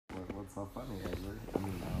so funny, Edward. I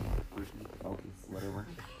mean, Ricky, Focus, whatever.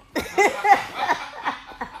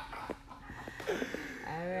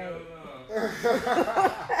 All right.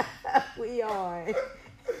 We are. My own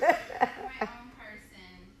person.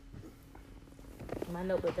 My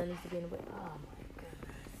notebook that needs to be in the way. Oh my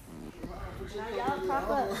goodness. Now y'all pop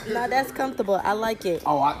up. No, that's comfortable. I like it.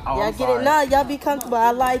 Y'all get sorry. it? No, y'all be comfortable.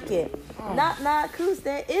 I like it. Not Coos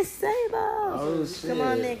there. It's Sable. Oh, shit. Come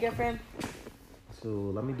on there, girlfriend. So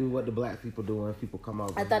let me do what the black people do when people come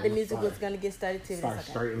over. I thought the music was gonna get started too. Start That's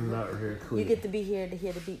okay. straightening up here quick. You get to be here to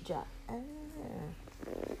hear the beat drop.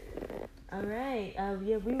 All right.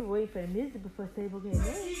 Yeah, we were waiting for the music before Sable came in.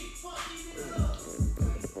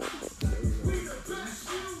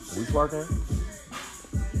 We twerking?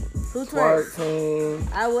 Who twerks?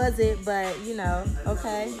 Twerking. I wasn't, but you know,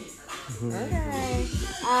 okay. Okay.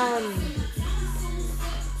 I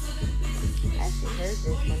actually heard this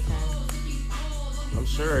one time. I'm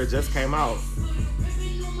sure it just came out.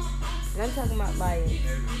 And I'm talking about like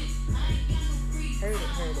heard it.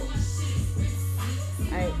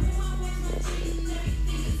 Alright.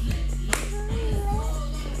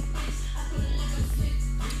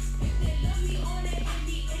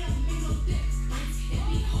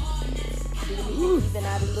 Even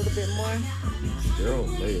out a little bit more. Still,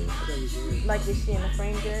 man. Like is she in the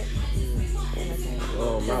frame good?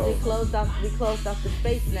 Oh no. We closed off the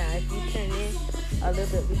space now. If you turn in a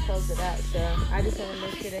little bit, we closed it out. So I just want to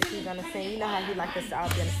make sure that she's on the same. You know how he like us to all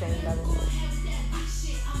be on the same level.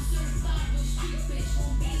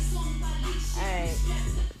 Alright.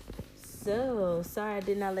 So sorry I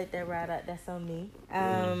did not let that ride out. That's on me.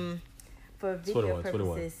 For video 21.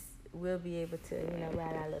 purposes, we'll be able to,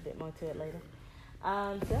 ride out a little bit more to it later.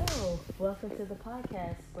 So welcome to the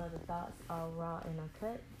podcast where the thoughts are raw and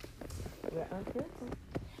uncut. We're unfiltered.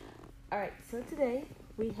 Alright, so today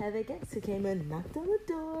we have a guest who came and knocked on the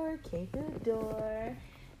door, came through the door.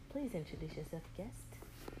 Please introduce yourself, guest.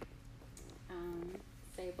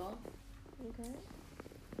 Sable. Okay.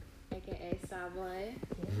 AKA Savoy.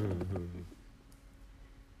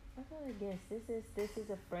 I got a guest. This is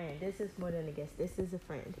a friend. This is more than a guest. This is a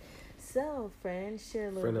friend. So, friend, share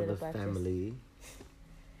a little Friend bit of the about family.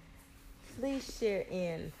 Please share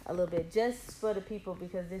in a little bit, just for the people,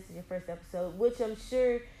 because this is your first episode, which I'm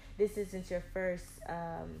sure this isn't your first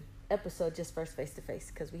episode, just first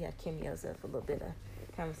face-to-face, because we have cameos of a little bit of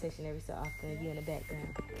conversation every so often, you in the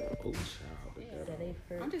background. Oh, child.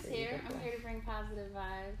 I'm just here. I'm here to bring positive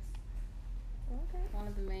vibes. Okay. One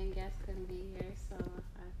of the main guests couldn't be here, so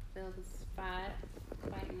I filled the spot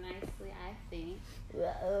quite nicely, I think.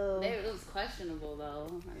 Uh-oh. It was questionable, though.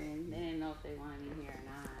 I mean, they didn't know if they wanted me here or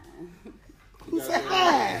not. Who said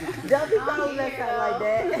that? Don't be calling us out like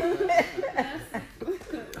that.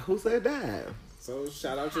 Who said that? So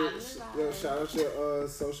shout out your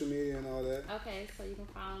social media and all that. Okay, so you can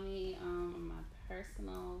follow me on my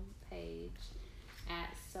personal page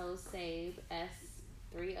at SoSabe,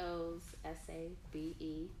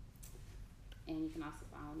 S3OsSabe, and you can also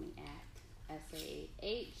follow me at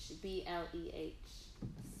SAHBLEH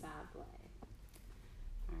Sablé.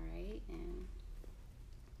 Alright, and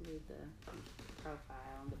read the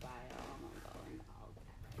profile and the bio. I'm gonna go into all that.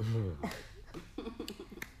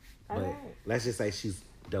 But Alright. let's just say she's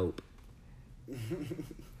dope.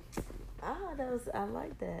 I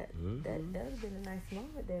like that. That would have been a nice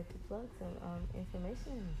moment there to plug some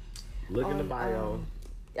information. Look in the bio.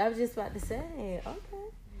 I was just about to say,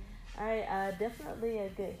 okay. All right, definitely a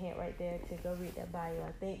good hint right there to go read that bio.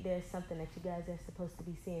 I think there's something that you guys are supposed to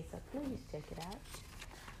be seeing, so please check it out.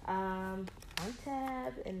 On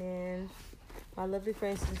tab, and then my lovely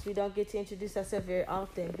friends, since we don't get to introduce ourselves very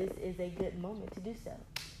often, this is a good moment to do so.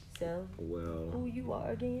 So, Well, who you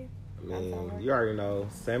are again? I mean, you already know.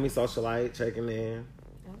 Sammy Socialite checking in.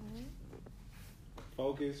 Alright.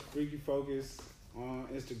 Focus, Freaky Focus on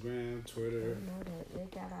Instagram, Twitter. I know that. They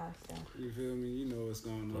got our stuff. You feel me? You know what's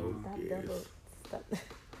going on. Stop.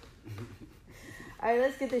 All right,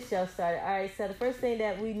 let's get this show started. All right, so the first thing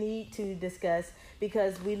that we need to discuss,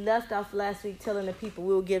 because we left off last week telling the people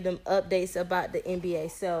we will give them updates about the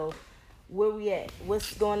NBA. So, where we at?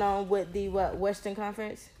 What's going on with the Western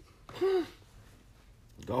Conference?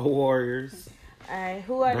 Go Warriors. All right,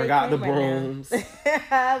 who are Bring they out the playing brooms.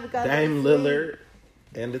 right now? Dame Lillard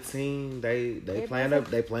and the team. They playing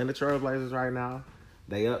the Trailblazers right now.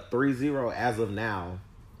 They up 3-0 as of now.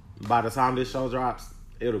 By the time this show drops,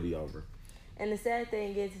 it'll be over. And the sad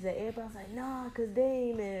thing is that everybody's like, nah, because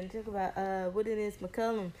Dame and talk about what it is,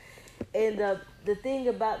 McCollum. And the thing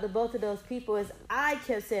about the both of those people is I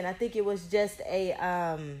kept saying, I think it was just a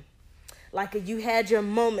like you had your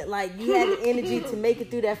moment, like you had the energy to make it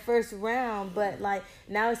through that first round, but like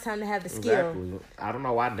now it's time to have the skill. Exactly. I don't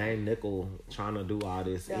know why Dame Nickel trying to do all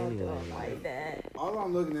this Don't anyway. do it like that. All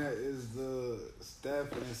I'm looking at is the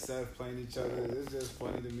Steph and Seth playing each other. It's just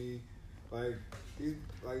funny to me. Like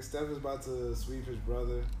Steph is about to sweep his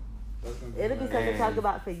brother. That's gonna be It'll be something to talk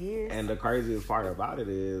about for years. And the craziest part about it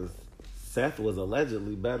is Seth was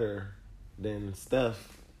allegedly better than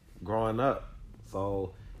Steph growing up.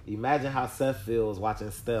 So imagine how Seth feels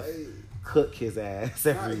watching Steph cook his ass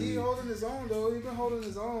every He holding his own though. He been holding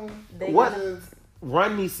his own.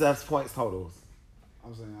 Run me Steph's points totals.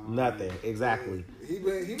 I'm saying nothing. Exactly. He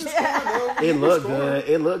been scoring though. It looked good.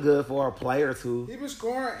 It looked good for a player too. He been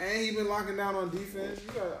scoring and he been locking down on defense.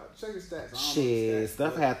 You gotta check his stats. Shit,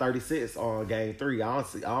 Steph had 36 on game 3. I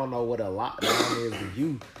don't know what a lockdown is to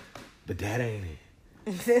you, but that ain't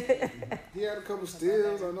it. He had a couple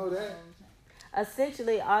steals. I know that.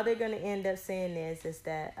 Essentially, all they're going to end up saying is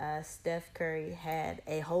that Steph Curry had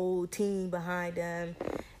a whole team behind him,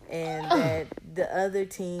 and that the other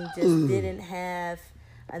team just didn't have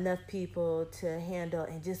enough people to handle,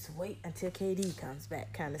 and just wait until KD comes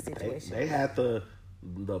back kind of situation. They had the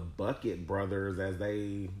Bucket Brothers, as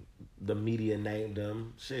the media named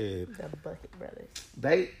them. Shit. The Bucket Brothers.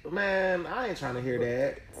 I ain't trying to hear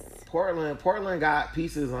that. Portland got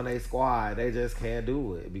pieces on their squad. They just can't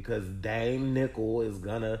do it because Dame Nickel is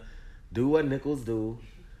gonna do what Nickels do,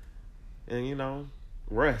 and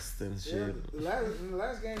rest and shit. Yeah, in the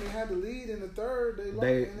last game they had the lead in the third.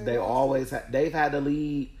 They always they've had the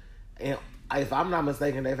lead, and if I'm not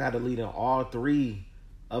mistaken, they've had the lead in all 3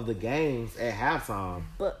 of the games at halftime.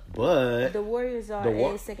 But the Warriors are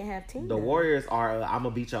a second half team. The Warriors are I'm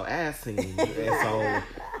gonna beat your ass team, and so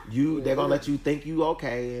they're gonna let you think you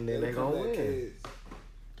okay, and then they're gonna win.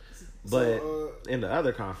 But in the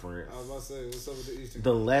other conference, I was about to say, what's up with the Eastern?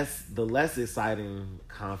 The less exciting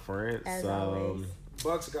conference. As always.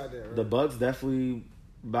 Bucks got that, right? The Bucks definitely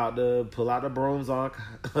about to pull out the brooms on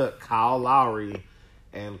Kyle Lowry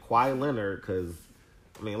and Kawhi Leonard, because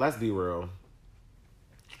let's be real.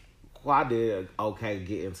 Kawhi did okay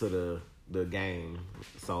get into the game,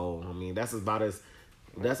 so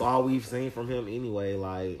that's all we've seen from him anyway.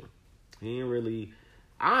 Like, he ain't really.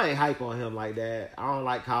 I ain't hype on him like that. I don't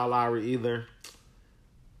like Kyle Lowry either.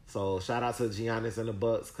 So shout out to Giannis and the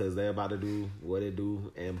Bucks, because they're about to do what they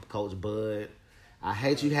do. And Coach Bud, I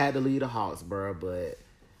hate you had to lead the Hawks, bro, but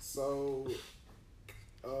so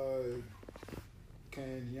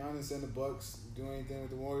can Giannis and the Bucks do anything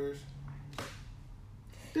with the Warriors?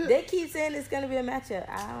 They keep saying it's going to be a matchup.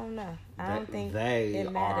 I don't know. I don't think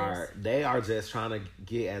it matters. They are just trying to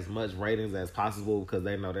get as much ratings as possible because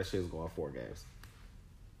they know that shit's going 4 games.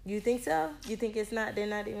 You think so? You think it's not? They're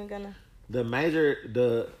not even gonna. The major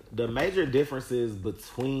differences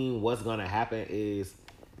between what's gonna happen is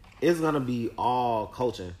it's gonna be all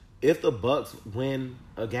coaching. If the Bucks win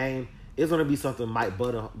a game, it's gonna be something Mike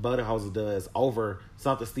Budenholzer does over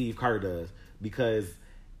something Steve Kerr does. Because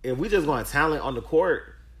if we just going talent on the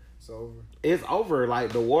court, it's over.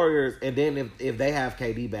 Like the Warriors, and then if they have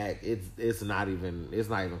KD back, it's not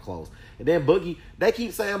even close. And then Boogie, they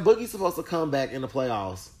keep saying Boogie's supposed to come back in the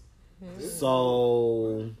playoffs.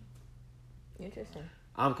 So interesting.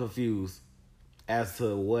 I'm confused as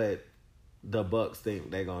to what the Bucks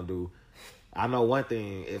think they're gonna do. I know one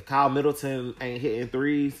thing: if Kyle Middleton ain't hitting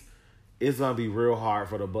threes, it's gonna be real hard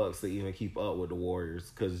for the Bucks to even keep up with the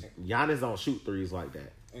Warriors, because Giannis don't shoot threes like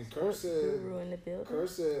that. And Kerr said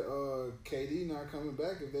KD not coming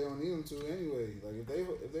back if they don't need him to anyway. Like if they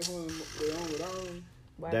hold their own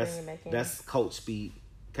without him, that's coach speed.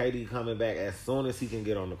 KD coming back as soon as he can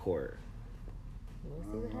get on the court.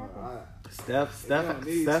 We'll see what happens. Steph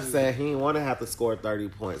said he didn't want to have to score 30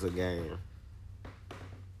 points a game.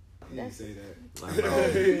 He didn't say that. I know.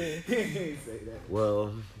 He didn't say that.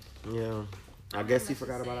 Well, yeah. I guess he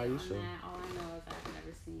forgot about Ayesha. All I know is I've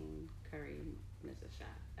never seen Curry miss a shot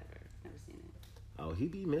ever. Never seen it. Oh, he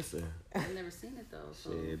be missing. I've never seen it though.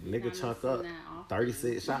 So shit, nigga chunk up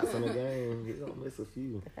 36 shots in a game. He gonna miss a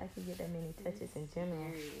few. The fact he get that many touches in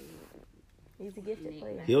general. He's a gifted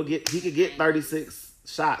player. He could get 36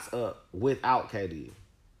 shots up without KD.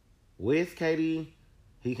 With KD,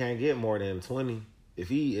 he can't get more than 20. If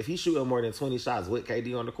he shooting more than 20 shots with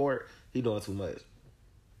KD on the court, he doing too much.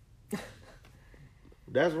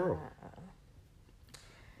 That's real.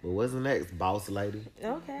 Well, what's the next, boss lady?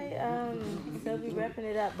 Okay, so we wrapping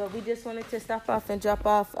it up, but we just wanted to stop off and drop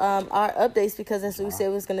off our updates because that's what we said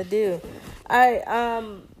we was gonna do. All right,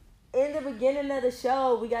 in the beginning of the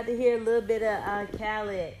show, we got to hear a little bit of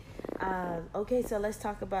Khaled. Okay, so let's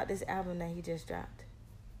talk about this album that he just dropped.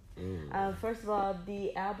 First of all,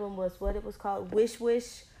 the album was what it was called, Wish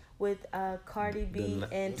Wish, with Cardi B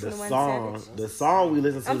and 21 Savage. The song we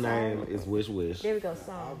listen to I'm sorry. name is Wish Wish. There we go, The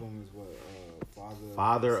song. album is what Father of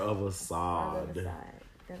Father Assad. of Assad.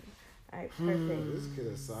 All right, perfect. This kid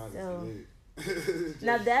Assad So- is lit.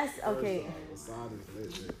 Now that's okay. Assad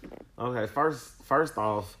is lit. Okay, first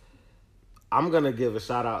off, I'm gonna give a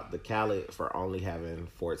shout out to Khaled for only having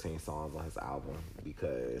 14 songs on his album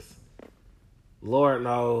because Lord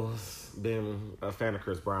knows, been a fan of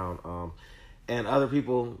Chris Brown, and other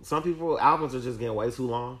people. Some people albums are just getting way too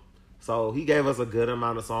long, so he gave us a good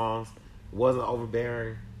amount of songs. Wasn't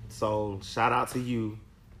overbearing, so shout out to you.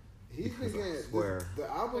 He's been getting the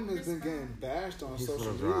album has been getting bashed on He's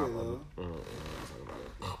social gonna media drop. though.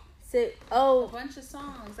 So, A oh, bunch of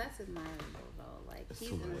songs. That's admirable though. Like It's he's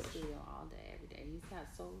too in the much. studio all day, every day. He's got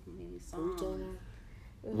so many Who you talking songs.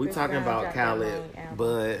 about? We Chris talking Brown about dropped that Khaled, long album.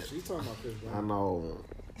 but She talking about Chris I Brown. know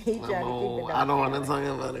he tried to keep it I don't want to down. talk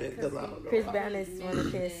about it because I don't know. Chris Brown is one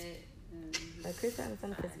of his. And Chris Brown is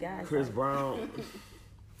one of his guys. Chris Brown.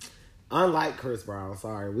 Unlike Chris Brown,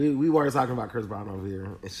 sorry, we weren't talking about Chris Brown over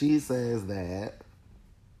here. And she says that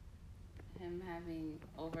him having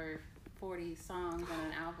over 40 songs on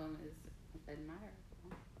an album is admirable.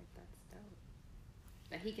 Like that's dope.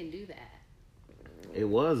 That he can do that. it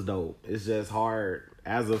was dope. It's just hard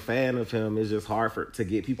as a fan of him. It's just hard to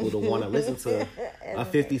get people to want to listen to a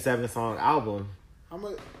 57 song album. How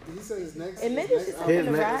much? He said his next. And maybe his it's next something His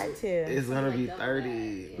to next- ride to. It's gonna Like be double 30.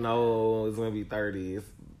 that, yeah. No, it's gonna be 30.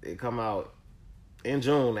 It come out in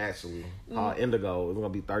June actually. Called Indigo. It's gonna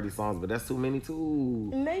be 30 songs, but that's too many too.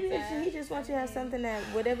 Maybe he just wants you to have something that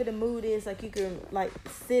whatever the mood is, like you can like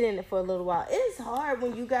sit in it for a little while. It's hard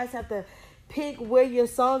when you guys have to pick where your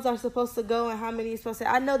songs are supposed to go and how many you're supposed to.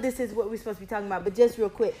 I know this is what we're supposed to be talking about, but just real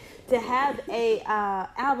quick, to have a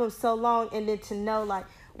album so long and then to know like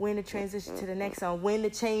when to transition to the next song, when to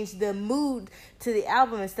change the mood to the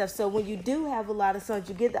album and stuff. So when you do have a lot of songs,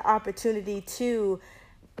 you get the opportunity to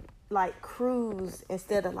like cruise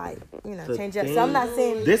instead of like, you know, The change up. thing- So I'm not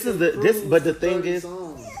saying This is but the thing 30 is,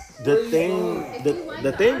 songs. the 30 thing, songs.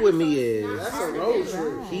 the thing with me is, That's a road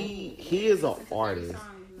trip. he is an artist.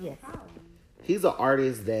 Yes. He's an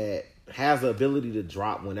artist that has the ability to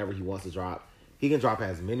drop whenever he wants to drop. He can drop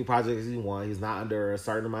as many projects as he wants. He's not under a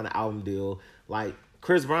certain amount of album deal. Like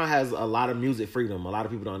Chris Brown has a lot of music freedom. A lot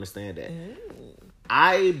of people don't understand that.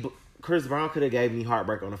 Chris Brown could have gave me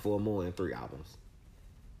Heartbreak on the Full Moon in 3 albums.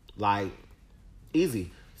 Like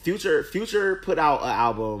easy. Future put out an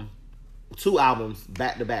album, 2 albums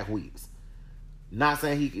back to back weeks. Not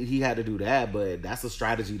saying he had to do that, but that's a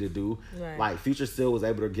strategy to do. Right. Like Future still was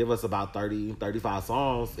able to give us about 30, 35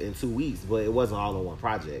 songs in 2 weeks, but it wasn't all in one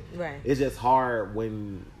project. Right. It's just hard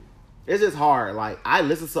it's just hard. Like I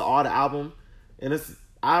listen to all the album and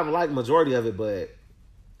I like majority of it, but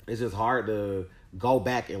it's just hard to go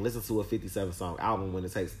back and listen to a 57 song album when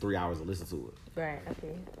it takes 3 hours to listen to it. Right,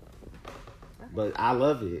 okay. But I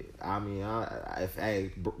love it. I mean,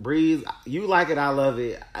 hey, Breeze, you like it, I love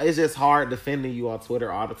it. It's just hard defending you on Twitter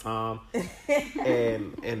all the time.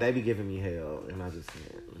 and they be giving me hell, and I just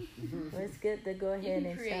can't. Well, it's good to go You ahead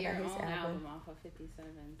can and create shout your out his own album. album off a 57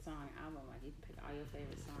 song album. Like you can pick all your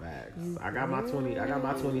favorite songs. Facts. I got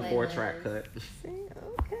my 24 track cut. See,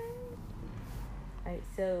 okay. All right,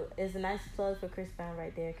 so it's a nice plug for Chris Brown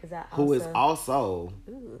right there, because I also... Who is also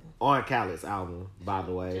Ooh, on Khaled's album, by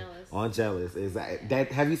the way. Jealous. On Jealous. Is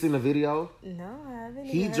that have you seen the video? no, I haven't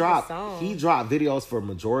He even heard dropped the song. he dropped videos for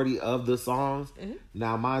majority of the songs. Mm-hmm.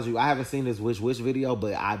 Now, mind you, I haven't seen this Wish Wish video,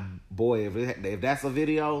 but if that's a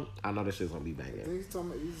video, I know this shit's gonna be I banging. think he's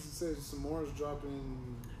talking about, he said some more is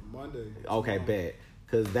dropping Monday. Okay, bet,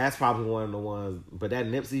 because that's probably one of the ones. But that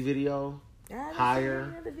Nipsey video, I haven't higher.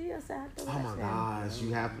 seen any other videos, so I have to oh watch my them. gosh,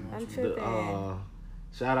 you have I'm to. tripping.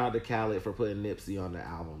 Shout out to Khaled for putting Nipsey on the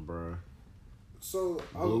album, bro. So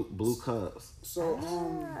Blue Cups. So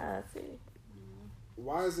See.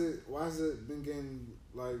 why is it been getting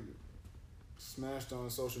like smashed on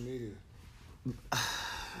social media?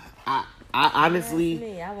 I honestly.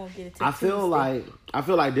 That's me. I won't get it till I feel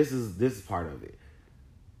Tuesday. like this is part of it.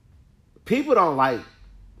 People don't like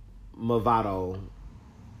Movado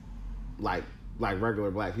like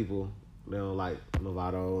regular black people. They don't like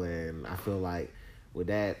Movado, and I feel like with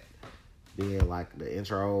that being like the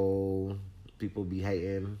intro, people be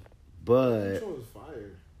hating. But Intro was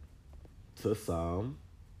fire. to some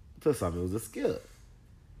it was a skip.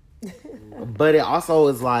 But it also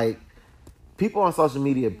is like people on social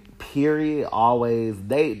media, period, always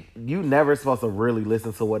you never supposed to really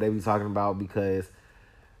listen to what they be talking about because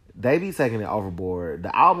they be taking it overboard.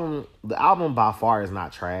 The album by far is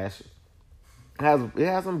not trash.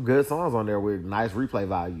 has some good songs on there with nice replay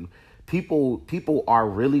value. People are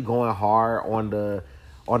really going hard on the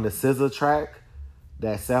SZA track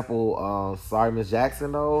that sample Sorry Miss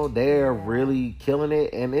Jackson though. They're really killing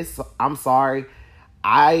it, and I'm sorry,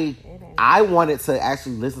 I wanted to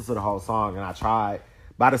actually listen to the whole song, and I tried.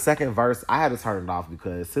 By the second verse, I had to turn it off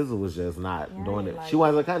because SZA was just not doing it. She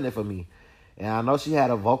wasn't cutting it for me. And I know she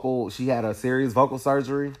had a serious vocal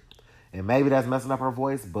surgery, and maybe that's messing up her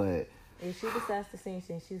voice, but if she decides to sing,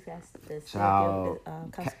 she's got to child, deal with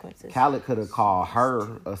the consequences. Khaled could have called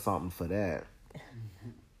her or something for that.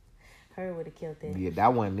 Her would have killed it. Yeah,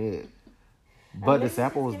 that wasn't it. But the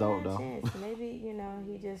sample was dope, though. Maybe,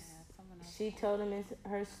 she told him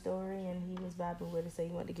her story, and he was vibing with it, so he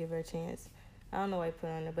wanted to give her a chance. I don't know why he put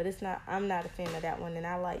it on there, but I'm not a fan of that one, and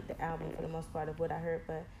I like the album for the most part of what I heard,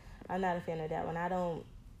 but I'm not a fan of that one. I don't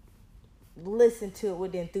listen to it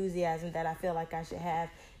with the enthusiasm that I feel like I should have,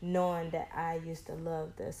 knowing that I used to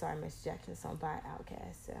love the Sorry Miss Jackson song by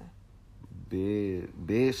Outkast. So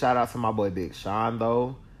big shout out to my boy Big Sean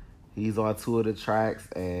though. He's on 2 of the tracks,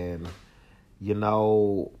 and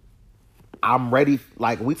I'm ready.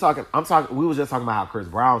 Like we was just talking about how Chris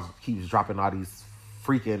Brown keeps dropping all these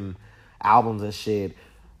freaking albums and shit.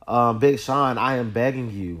 Big Sean, I am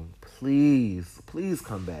begging you, please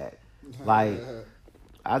come back. Like,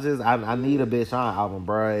 I need a Big Sean album,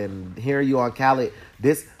 bro. And hearing you on Khaled,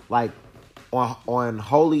 this like on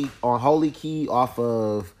Holy Key off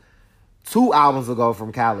of 2 albums ago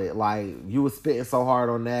from Khaled, like you was spitting so hard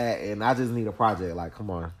on that, and I just need a project. Like, come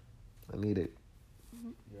on, I need it.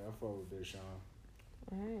 Yeah, I fuck with Big Sean.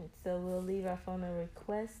 All right, so we'll leave our phone a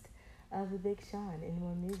request of the Big Sean. Any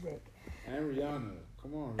more music? And Rihanna.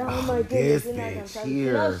 Come on. Oh my goodness, this we're not gonna bitch talk.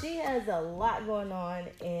 here. She has a lot going on,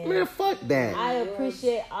 and Man, fuck that. I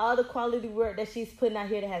appreciate all the quality work that she's putting out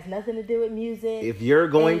here that has nothing to do with music. If you're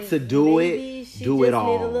going And to do maybe it, she do just it need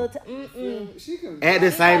all. a little She can. At the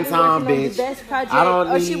same time, bitch. Best project, I don't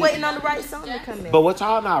or she need- waiting on the right song to come in. But what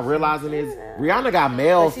y'all not realizing is Rihanna got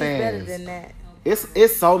male But she's better fans. than that.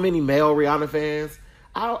 It's so many male Rihanna fans.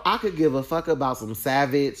 I could give a fuck about some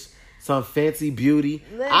Savage, some Fenty Beauty.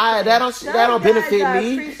 That don't benefit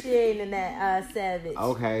me. Appreciating that Savage.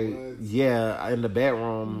 Okay, yeah, in the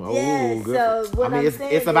bedroom. Yeah, Ooh, good. so what I'm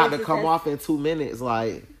saying it's about is to come that- off in 2 minutes.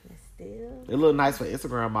 Like Still, it look nice for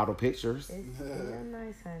Instagram model pictures. it's still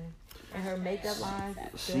nice, honey. And her makeup lines,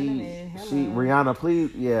 Rihanna,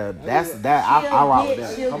 please, yeah, that's that. I rock with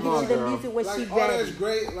that. She'll Come get on, you the girl. music when Like, she all that's ready.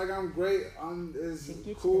 great. Like, I'm great. It's She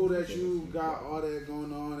gets cool the that music you when she got all that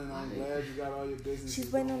going on, and I'm glad you got all your business.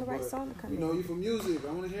 She's waiting on the right song to come in. You for music.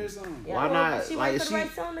 I want to hear something. Yeah, Why well, not? She Like, waiting for the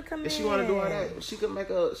right song to come in. If she want to do all that, she can make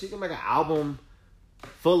an album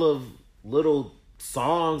full of little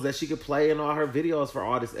songs that she could play in all her videos for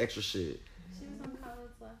all this extra shit. She was on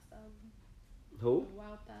Khaled's last album. Who?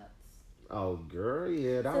 Wild Thoughts. Oh, girl,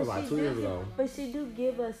 yeah, that So was like she 2 do years give- ago. But she do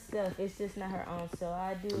give us stuff. It's just not her own. So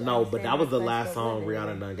I do. No, but understand that was the request last for song women.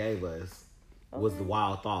 Rihanna done gave us. Was the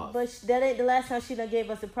Wild Thoughts. But that ain't the last time she done gave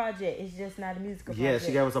us a project. It's just not a musical Yeah, project.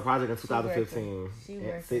 she gave us a project in 2015 She and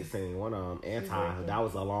working. 16. One of them, Anti. working. That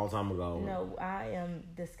was a long time ago. No, I am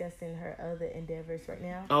discussing her other endeavors right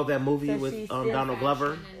now. Oh, that movie So with she's still Donald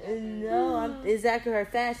Glover. No, I'm exactly her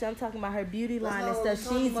fashion. I'm talking about her beauty line and not what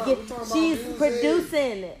stuff. we're She's talking about. We're talking about she's music.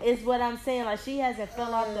 producing. Is what I'm saying. Like she hasn't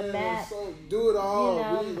fell off the map. So do it all.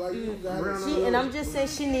 You know, you got She, and I'm just saying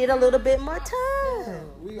she need a little bit more time.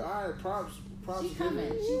 We all right. Props. She coming.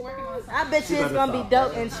 She working on something. I bet you it's better gonna be stop.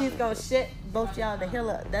 dope, and she's gonna shit both y'all the hell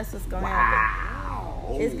up. That's what's gonna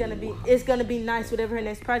happen. It's gonna be nice, whatever her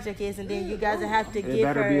next project is, and then you guys will have to It give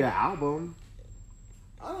better be an her. album.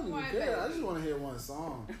 I don't even care. I just want to hear one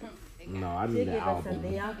song. No, I She'll need give an us something.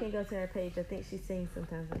 album. Y'all can go to her page. I think she sings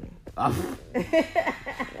sometimes on there.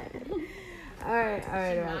 All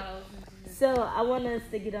right. Models. So I want us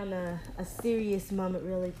to get on a serious moment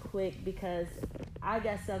really quick because I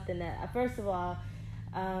got something that first of all,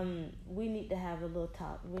 we need to have a little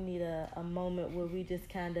talk. We need a moment where we just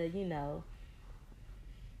kind of,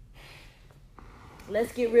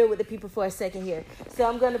 let's get real with the people for a second here. So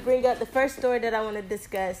I'm going to bring up the first story that I want to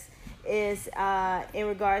discuss is in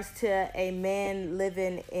regards to a man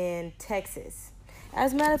living in Texas.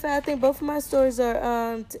 As a matter of fact, I think both of my stories are,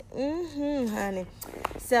 honey.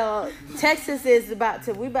 So Texas is we about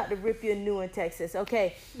to rip you a new in Texas.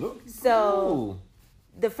 Okay. So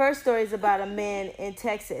the first story is about a man in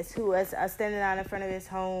Texas who was standing out in front of his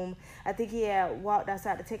home. I think he had walked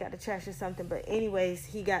outside to take out the trash or something. But anyways,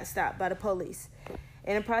 he got stopped by the police.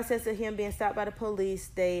 In the process of him being stopped by the police,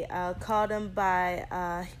 they called him by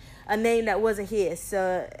a name that wasn't his.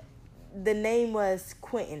 So the name was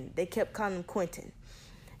Quentin. They kept calling him Quentin.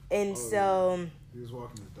 And so he was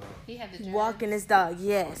walking his dog. He had the dreads. walking his dog,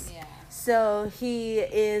 yes. Yeah. So he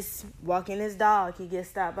is walking his dog. He gets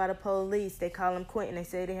stopped by the police. They call him Quentin. They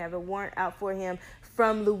say they have a warrant out for him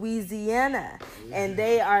from Louisiana. And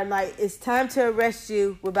they are like, it's time to arrest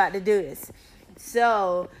you. We're about to do this.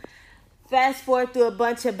 So fast forward through a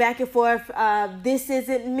bunch of back and forth. This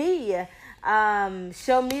isn't me.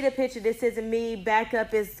 Show me the picture. This isn't me.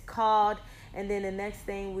 Backup is called. And then the next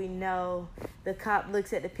thing we know, the cop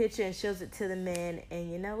looks at the picture and shows it to the man.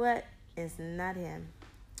 And you know what? It's not him.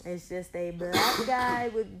 It's just a black guy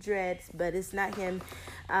with dreads, but it's not him.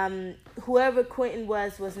 Whoever Quentin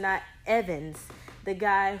was not Evans, the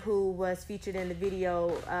guy who was featured in the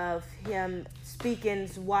video of him speaking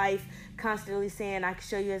his wife, constantly saying, I can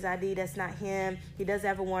show you his ID. That's not him. He does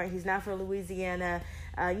have a warrant. He's not from Louisiana.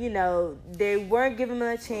 They weren't giving him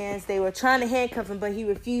a chance. They were trying to handcuff him, but he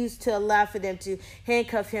refused to allow for them to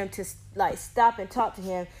handcuff him to stop and talk to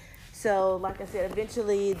him. So, like I said,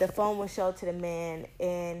 eventually the phone was showed to the man,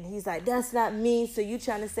 and he's like, that's not me. So you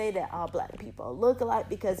trying to say that all black people look alike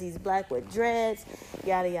because he's black with dreads,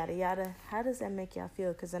 yada, yada, yada. How does that make y'all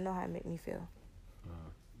feel? Because I know how it make me feel.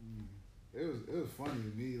 It was funny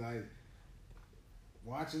to me, like,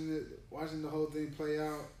 watching the whole thing play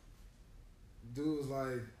out. Dude was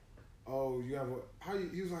like, oh, you have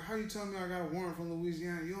he was like, how you telling me I got a warrant from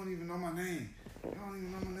Louisiana? You don't even know my name. You don't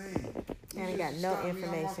even know my name. And he got no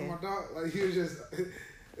information. My dog. Like, he was just,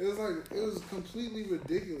 it was completely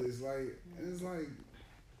ridiculous. Like, it's like,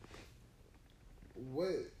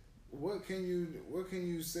 what can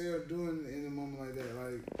you say or do in a moment like that?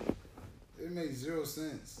 Like, it makes zero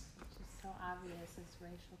sense. Just so obvious, it's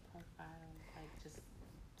racial profile. Like, just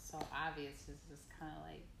so obvious. It's just kind of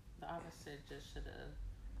like the officer just should have.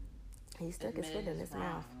 He stuck his foot in his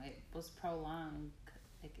mouth. It was prolonged.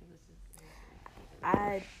 Like, it was just.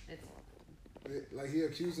 Like, he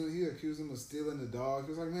accused him of stealing the dog.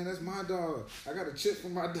 He was like, man, that's my dog. I got a chip for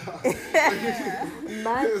my dog.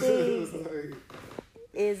 My thing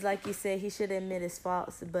is, like you said, he should admit his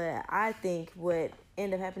faults. But I think what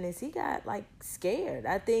ended up happening is he got, like, scared.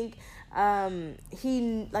 I think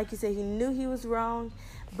he, like you said, he knew he was wrong.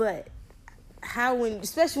 But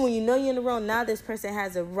especially when you know you're in the wrong, now this person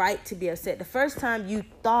has a right to be upset. The first time you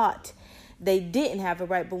thought they didn't have a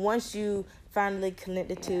right, but once you finally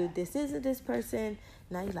connected to this isn't this person,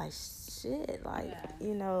 now you're like, shit, like,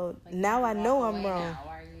 like, now I know I'm wrong. Now.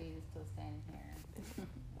 Why are you still standing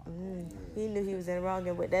here? He knew he was in the wrong,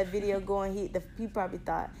 and with that video going, he probably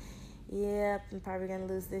thought, yeah, I'm probably gonna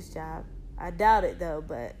lose this job. I doubt it though,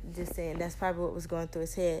 but just saying, that's probably what was going through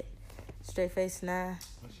his head. Straight face, nah. That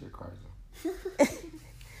shit crazy.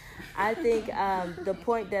 I think the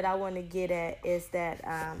point that I want to get at is that,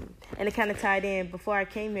 and it kind of tied in, before I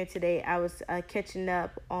came here today, I was catching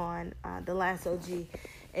up on The Last OG,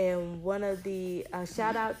 and one of the,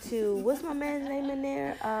 shout out to, what's my man's name in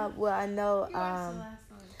there? Well, I know,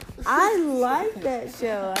 I like that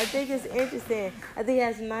show. I think it's interesting. I think it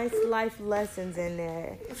has nice life lessons in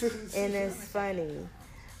there, and it's funny.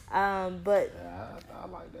 But yeah, I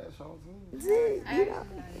like that show too.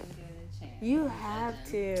 You have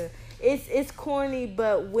to. It's corny,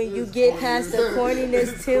 but when you get past the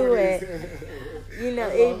corniness to it,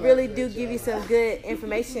 it really do give you some good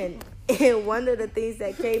information. And one of the things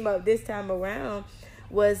that came up this time around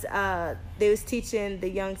was they was teaching the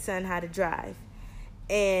young son how to drive,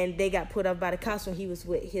 and they got put up by the cops when he was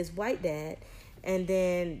with his white dad. And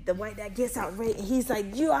then the white dad gets outraged, and he's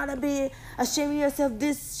like, you ought to be ashamed of yourself.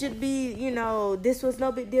 This should be, this was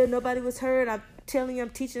no big deal. Nobody was hurt. I'm telling you, I'm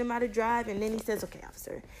teaching him how to drive. And then he says, okay,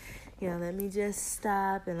 officer, let me just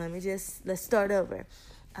stop and let's start over.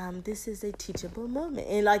 This is a teachable moment.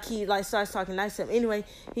 And he starts talking nice to him. Anyway,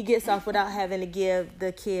 he gets off without having to give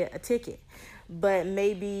the kid a ticket. But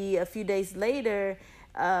maybe a few days later,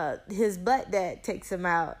 his black dad takes him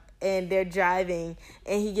out, and they're driving,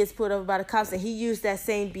 and he gets pulled over by the cops, and he used that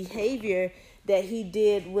same behavior that he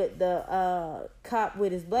did with the cop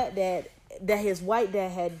with his black dad, that his white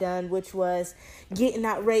dad had done, which was getting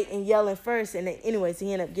outraged and yelling first. And then, anyways,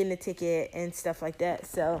 he ended up getting a ticket and stuff like that.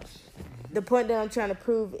 So the point that I'm trying to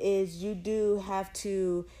prove is you do have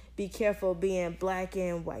to be careful being black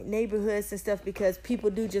in white neighborhoods and stuff, because people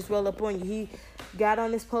do just roll up on you. He got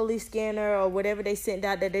on this police scanner or whatever they sent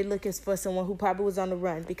out that they looking for someone who probably was on the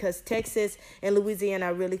run, because Texas and Louisiana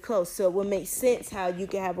are really close. So it would make sense how you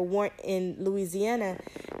can have a warrant in Louisiana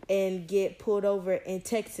and get pulled over in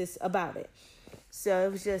Texas about it. So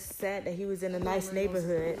it was just sad that he was in a nice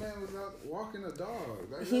neighborhood. The man was out walking a dog.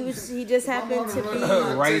 He just happened to be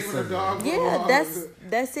racist. Yeah,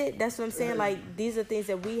 that's it. That's what I'm saying. Like, these are things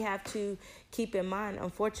that we have to keep in mind.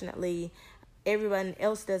 Unfortunately, everyone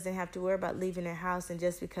else doesn't have to worry about leaving their house, and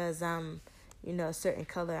just because I'm, a certain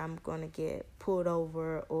color, I'm going to get pulled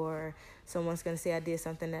over, or someone's going to say I did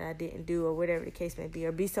something that I didn't do, or whatever the case may be,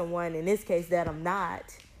 or be someone, in this case, that I'm not.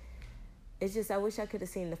 It's just, I wish I could have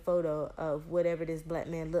seen the photo of whatever this black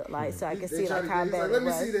man looked like, so I could see like how bad it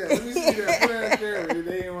was. Let me see that. Put that there. They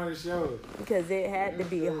didn't want to show it. Because it had to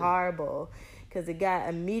be horrible. Because the guy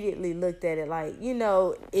immediately looked at it like,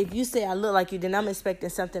 if you say I look like you, then I'm expecting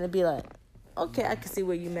something to be like, okay, I can see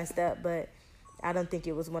where you messed up. But I don't think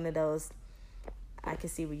it was one of those, I can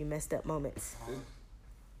see where you messed up moments.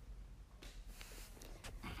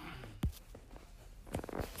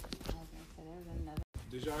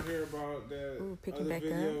 Did y'all hear about that other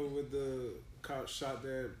video with the cop shot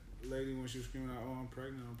that lady when she was screaming out, "Oh, I'm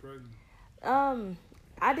pregnant, I'm pregnant"?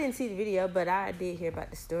 I didn't see the video, but I did hear about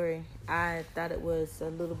the story. I thought it was a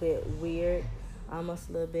little bit weird, almost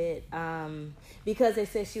a little bit, because they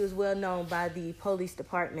said she was well known by the police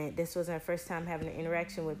department. This wasn't her first time having an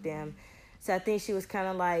interaction with them. So I think she was kind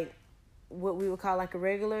of like what we would call like a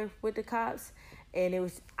regular with the cops.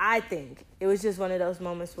 And I think it was just one of those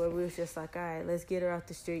moments where we was just like, all right, let's get her off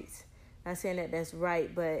the streets. Not saying that that's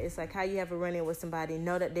right, but it's like how you have a run-in with somebody,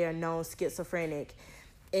 know that they're known schizophrenic,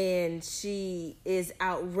 and she is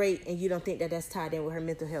outraged, and you don't think that that's tied in with her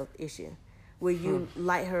mental health issue, where you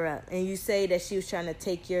light her up, and you say that she was trying to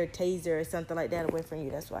take your taser or something like that away from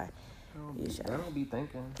you. That's why you shot her. I don't be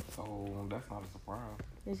thinking, so that's not a surprise.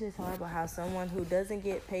 It's just horrible how someone who doesn't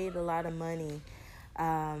get paid a lot of money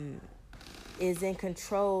is in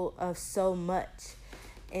control of so much,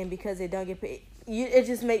 and because they don't get paid, it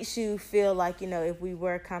just makes you feel like, if we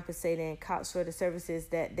were compensating cops for the services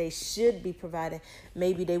that they should be providing,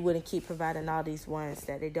 maybe they wouldn't keep providing all these ones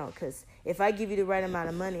that they don't. Because if I give you the right amount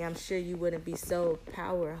of money, I'm sure you wouldn't be so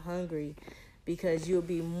power hungry, because you'll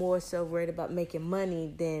be more so worried about making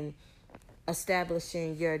money than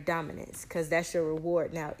establishing your dominance, because that's your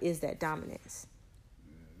reward now, is that dominance.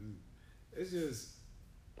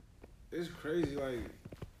 It's crazy, like,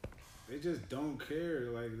 they just don't care,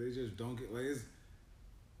 like, they just don't get, like,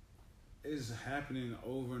 it's happening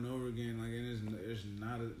over and over again, like, and there's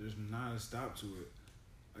not a stop to it,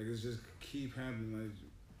 like, it's just keep happening, like,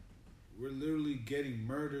 we're literally getting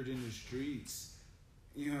murdered in the streets,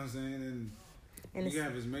 you know what I'm saying, and you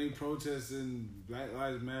have as many protests and Black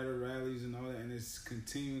Lives Matter rallies and all that, and it's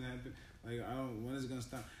continuing to happen, like, when is it gonna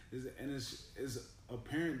stop, it's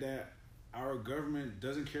apparent that our government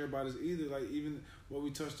doesn't care about us either. Like, even what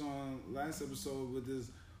we touched on last episode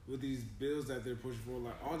with these bills that they're pushing for,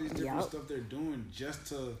 like all these different stuff they're doing just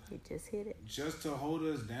to hit it, just to hold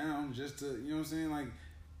us down, just to, you know what I'm saying? Like,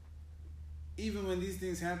 even when these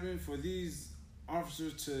things happen, for these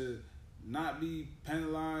officers to not be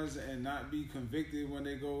penalized and not be convicted when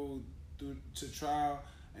they go through to trial,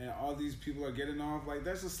 and all these people are getting off, like,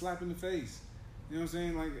 that's a slap in the face. You know what I'm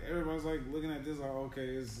saying? Like, everybody's like looking at this like, okay,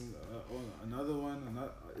 it's another one,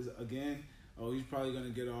 again. Oh, he's probably gonna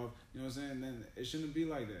get off. You know what I'm saying? Then it shouldn't be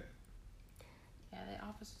like that. Yeah, the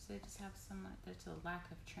officers, they just have there's a lack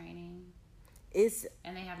of training.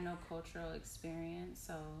 And they have no cultural experience.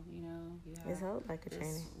 So, you have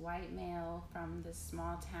this white male from this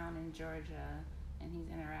small town in Georgia, and he's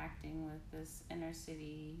interacting with this inner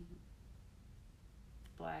city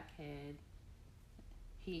blackhead.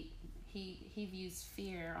 He views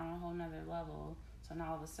fear on a whole nother level. So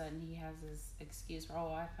now all of a sudden he has this excuse for,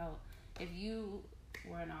 I felt, if you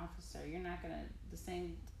were an officer, you're not going to, the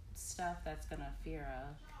same stuff that's going to fear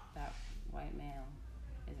that white male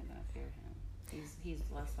isn't going to fear him. He's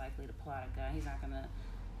less likely to pull out a gun. He's not going to,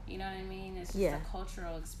 you know what I mean? It's just the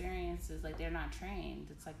cultural experiences. Like, they're not trained.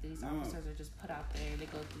 It's like these officers are just put out there. They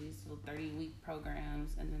go through these little 30-week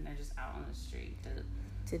programs, and then they're just out on the street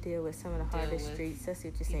to deal with some of the hardest streets. That's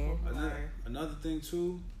what you're saying. Another thing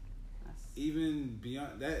too, even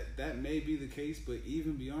beyond that may be the case, but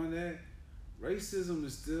even beyond that, racism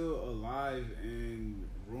is still alive and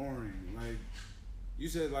roaring. Like you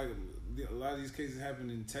said, like a lot of these cases happen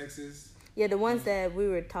in Texas. Yeah, the ones that we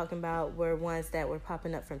were talking about were ones that were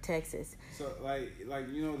popping up from Texas. So like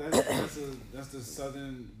that's the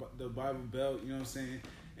southern, the Bible Belt. You know what I'm saying?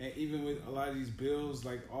 And even with a lot of these bills,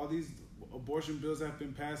 like all these abortion bills that have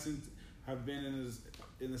been passing, have been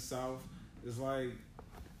in the South. It's like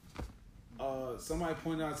somebody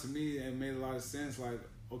pointed out to me and made a lot of sense. Like,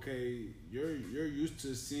 okay, you're used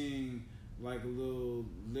to seeing like a little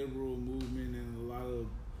liberal movement and a lot of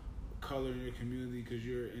color in your community because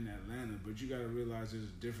you're in Atlanta, but you got to realize there's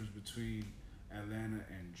a difference between Atlanta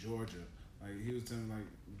and Georgia. Like he was telling me, like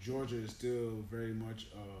Georgia is still very much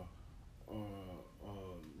a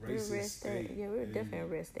racist state. Yeah, we're a different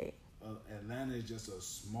red state. Atlanta is just a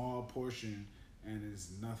small portion, and it's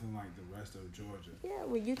nothing like the rest of Georgia. Yeah,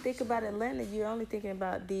 when you think about Atlanta, you're only thinking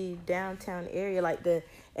about the downtown area, like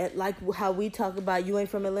like how we talk about you ain't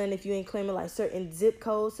from Atlanta if you ain't claiming like certain zip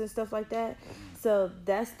codes and stuff like that. So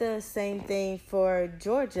that's the same thing for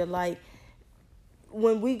Georgia. Like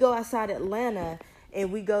when we go outside Atlanta and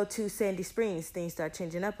we go to Sandy Springs, things start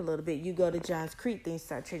changing up a little bit. You go to Johns Creek, things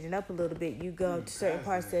start changing up a little bit. You go to certain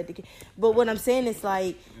parts of the... But what I'm saying is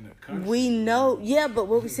like, we know... Yeah, but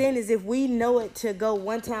what we're saying is if we know it to go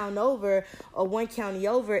one town over or one county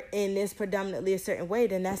over and it's predominantly a certain way,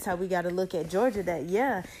 then that's how we got to look at Georgia. That,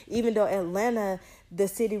 yeah, even though Atlanta... the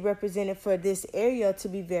city represented for this area to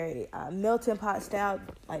be very melting pot style.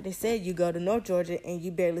 Like they said, you go to North Georgia and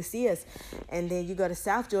you barely see us. And then you go to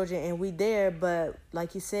South Georgia and we there. But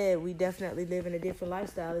like you said, we definitely live in a different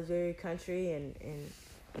lifestyle. It's very country and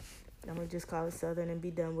I'm going to just call it Southern and be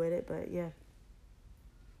done with it. But yeah.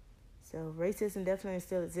 So racism definitely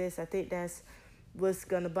still exists. I think that's what's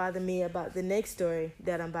going to bother me about the next story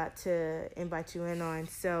that I'm about to invite you in on.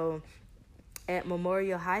 So... at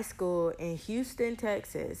Memorial High School in Houston,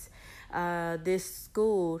 Texas, this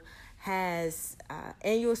school has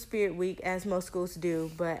annual Spirit Week, as most schools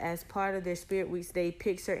do. But as part of their Spirit Weeks, they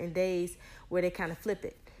pick certain days where they kind of flip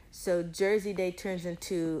it. So Jersey Day turns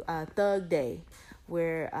into Thug Day,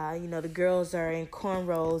 where, the girls are in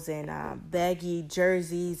cornrows and baggy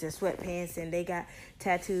jerseys and sweatpants, and they got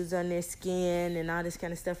tattoos on their skin and all this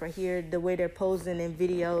kind of stuff right here. The way they're posing in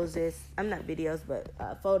videos is, not videos, but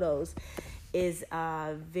photos, is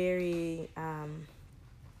very,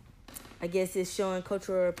 I guess it's showing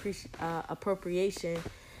cultural appropriation.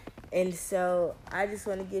 And so I just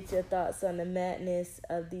want to get your thoughts on the madness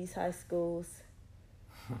of these high schools.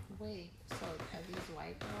 Wait, so are these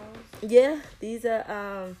white girls? Yeah, these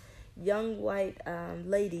are young white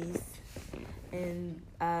ladies. And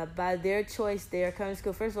by their choice, they're coming to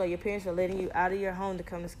school. First of all, your parents are letting you out of your home to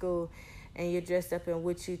come to school. And you're dressed up in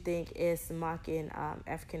what you think is mocking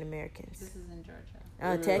African Americans. This is in Georgia.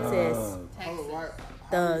 Texas. Texas.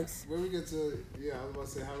 Thugs. Where we get to? Yeah, I was about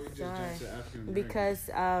to say how we just jumped to African American. Because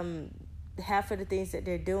half of the things that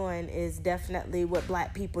they're doing is definitely what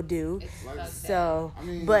black people do. So,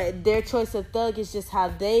 but their choice of thug is just how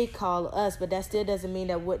they call us. But that still doesn't mean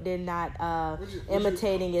that what they're not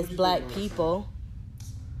imitating is black people.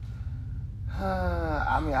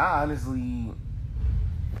 I honestly.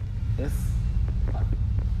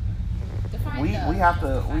 We have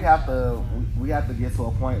to get to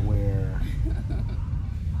a point where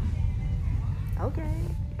okay.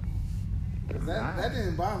 That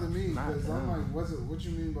didn't bother me because I'm like, what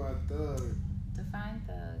you mean by thug? Define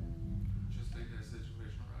thug. Just take that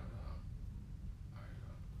situation right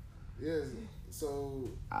now. Yes. So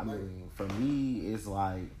for me, it's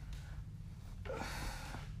like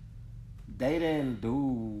they didn't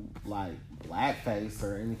do like blackface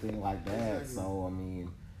or anything like that. Exactly. So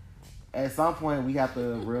at some point we have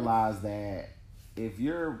to realize that if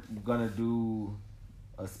you're gonna do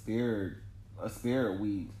a spirit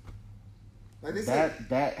week, like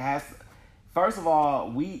that has. First of all,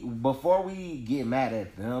 before we get mad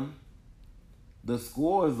at them, the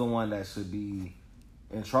school is the one that should be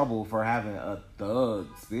in trouble for having a thug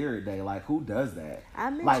spirit day. Like, who does that? I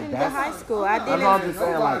mentioned the high school. I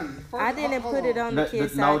didn't put it on the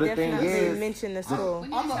kids. I definitely mentioned the school.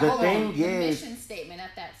 The mission statement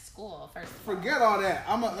at that school. First, forget all that.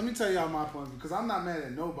 Let me tell y'all my point because I'm not mad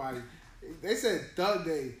at nobody. They said Thug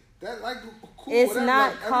Day. That like cool. It's whatever,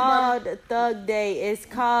 not like, called Thug Day. It's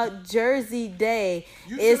called Jersey Day.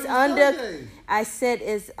 It's under. I said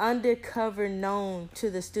it's undercover known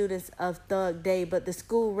to the students of Thug Day, but the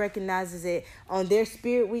school recognizes it on their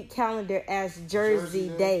Spirit Week calendar as Jersey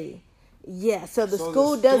Day. Yeah, so the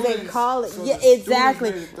school doesn't call it. Yeah,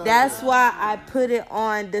 exactly. That's why I put it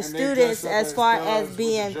on the students as far as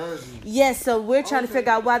being. Yes, so we're trying to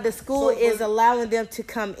figure out why the school is allowing them to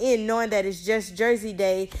come in, knowing that it's just Jersey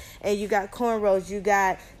Day, and you got cornrows, you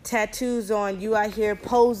got tattoos on, you out here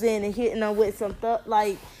posing and hitting them with some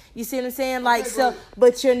like. You see what I'm saying? Like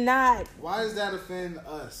but you're not. Why does that offend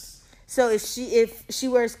us? So if she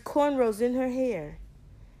wears cornrows in her hair.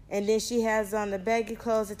 And then she has on the baggy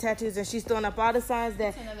clothes, the tattoos, and she's throwing up all the signs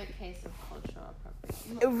that. That's another case of cultural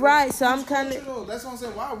appropriation. Right, so I'm kind of. That's what I'm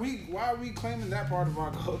saying. Why are we claiming that part of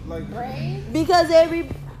our culture? Like braids? Because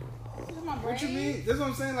what you mean? That's what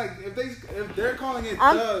I'm saying. Like if they're calling it.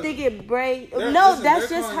 I'm thinking braid. No, that's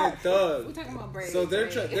just how. We're talking about braids. So they're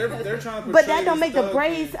trying to. But that don't make the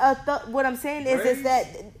braids a what I'm saying is that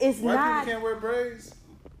it's White not. People can't wear braids.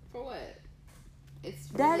 For what?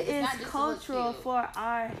 That is cultural for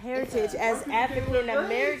our heritage as African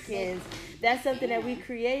Americans. That's something that we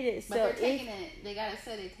created. But So they're taking it. They gotta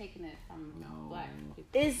say they're taking it from black people.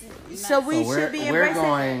 it's so we So should be we're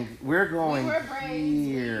embracing. we're We going wear braids,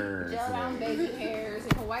 here. gel down today. baby hairs.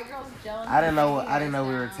 If a white girl's gelling, I didn't know. baby I didn't know we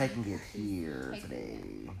hairs were down, taking it here taking today.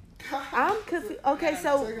 I'm confused. Okay,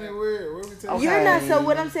 so Taking it weird. What we taking? Okay. you're not. So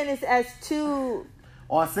what I'm saying is, as two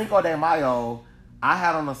On Cinco de Mayo, I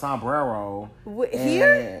had on a sombrero.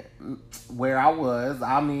 here, and where I was.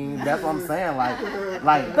 I mean, that's what I'm saying.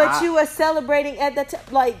 Like. but you were celebrating at the time.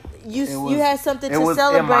 Like you had something It to was in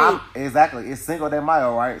celebrate. exactly. It's Cinco de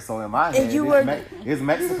Mayo, right? So in my head, you were- it's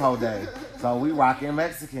Mexico Day. So we rocking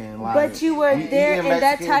Mexican. Like, But you were we there eating in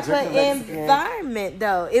that Mexican, type of drinking Mexican. environment,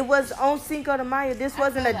 though. It was on Cinco de Mayo. This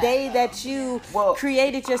wasn't a day that you Well-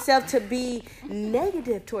 created yourself to be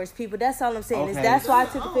negative towards people. That's all I'm saying. Is Okay. that's why I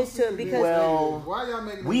took a picture to it because Well, why y'all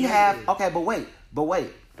making we it have negative? okay, but wait.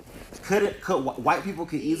 White people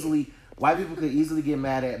could easily get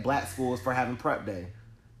mad at black schools for having prep day.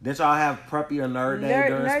 Didn't y'all have preppy or nerd day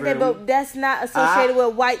during nerd day, Spirit but Week? that's not associated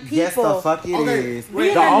with white people. Yes, the fuck it Okay, is.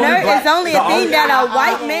 Being The a only nerd black- is only the a thing only- that a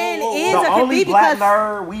white man is The or could only be black because.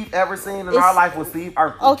 nerd we've ever seen in our It's- life was Steve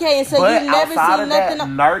Urkel. Okay, and so but you've never outside seen of that,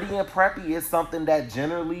 nothing- nerdy and preppy is something that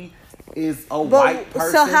generally is a But white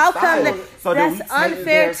person. so how come style. that, So do that's we take unfair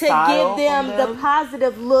their to style give them from the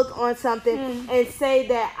positive look on something and say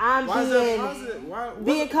that I'm Why is that being positive? Why,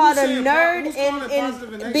 being who's called a saying nerd who's calling it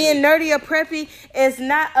positive and and being negative? nerdy or preppy is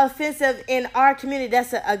not offensive in our community.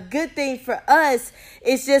 That's a good thing for us.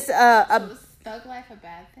 It's just So is thug life a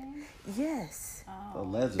bad thing? yes. Oh.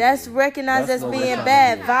 Allegedly. That's recognized That's as what we're being trying to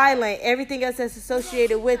bad, do. violent, everything else that's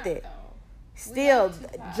associated with it. Though. Still,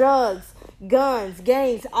 Tupac. drugs, guns,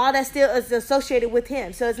 gangs, all that still is associated with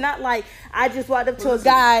him. So it's not like I just walked up to a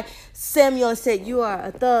guy, Samuel, and said, "You are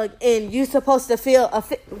a thug," and you're supposed to feel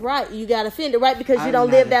right. You got offended, right? Because you I'm don't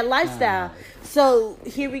not live a that lifestyle. thug. So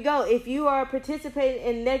here we go. If you are participating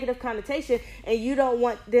in negative connotation and you don't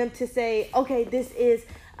want them to say, "Okay, this is."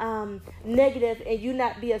 Negative, and you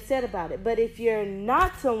not be upset about it. But if you're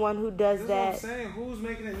not someone who does That's what I'm that, saying. Who's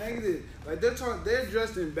making it negative? Like they're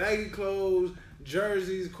dressed in baggy clothes,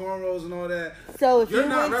 jerseys, cornrows, and all that. so if You're you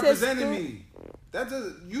not went to representing school, me. That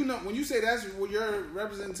doesn't. You know when you say that's what your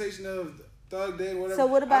representation of Thug Day, or whatever. So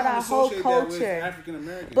what about I don't our whole associate that with culture? African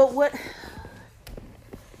Americans. But what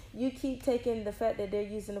you keep taking the fact that they're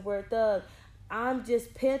using the word thug. I'm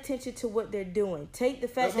just pay attention to what they're doing. Take the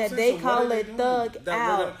fact That's that what I'm saying. they So what call are they it doing? thug That we're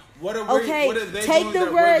out. gonna- what are we- Okay, what are they take doing the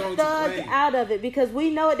that we're word going to thug claim? out of it because we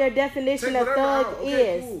know what their definition Take of whatever thug out.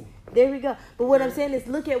 Okay, is. cool. There we go. But what I'm Okay. saying is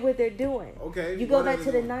look at what they're doing. Okay, You go what are back they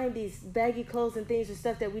to the doing? 90s, baggy clothes and things and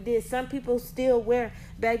stuff that we did. Some people still wear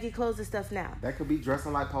baggy clothes and stuff now. That could be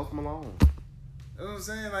dressing like Post Malone. That's what I'm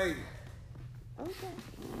saying. Like Okay.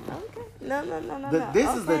 No.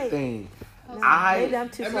 This is the Okay. thing. Maybe I I'm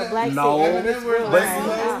too Eminem- black. No, shit. Eminem wears but baggy see,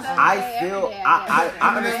 clothes. I feel I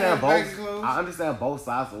Eminem understand wears baggy both. clothes. I understand both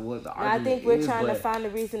sides of what the I argument think we're is, trying to but- find a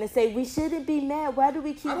reason to say we shouldn't be mad. Why do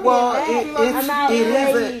we keep being Well, mad? it- I'm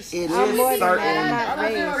outraged. it I'm is more than certain- mad. I'm I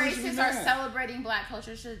feel outraged. like we should be Racists are mad. celebrating black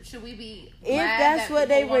culture. Should we be If glad that's that what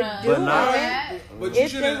they people were wanna doing, But not- that? But you If they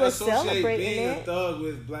shouldn't were associate celebrating being a it. thug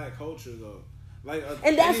with black culture, though. Like,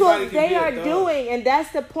 And that's anybody what can they be a are thug. doing, and that's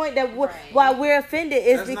the point that Right. why we're offended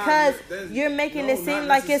is That's not- because that's- you're making no, it seem not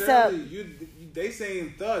like it's a. necessarily. They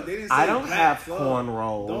saying thug. They didn't say I don't black have thug.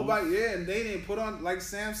 cornrows. Nobody, yeah, and they didn't put on, like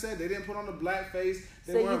Sam said, they didn't put on the black face.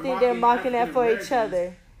 They So you weren't think they're mocking that for each African-Americans.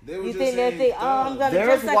 other? They were You just think they saying think, oh, I'm thug. gonna There's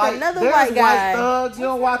dress like white, another there's white guy? thugs. You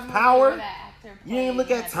don't watch Remember Power. that actor You ain't look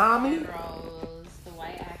playing at Tommy? the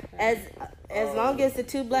white actor. As long as the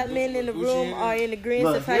two black men in the room are in agreement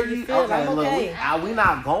Look, of how here you you feel, okay? I'm Look, okay. we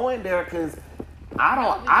not going there because I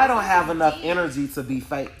don't because have it's enough deep. energy to be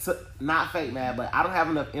fake, not fake mad, but I don't have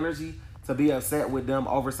enough energy to be upset with them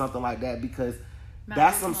over something like that because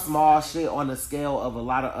that's some small shit on the scale of a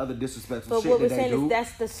lot of other disrespectful But shit what that we're they saying do. is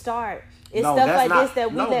that's the start. It's No, stuff that's like not- this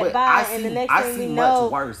that we no, let but by, I and see- the next I thing see we much know,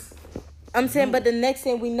 worse. I'm saying, but the next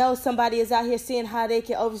thing we know, somebody is out here seeing how they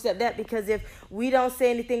can overstep that. Because if we don't say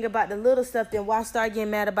anything about the little stuff, then why start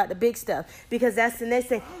getting mad about the big stuff? Because that's the next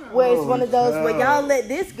thing. Where it's one of those where y'all let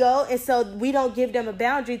this go, and so we don't give them a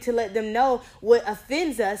boundary to let them know what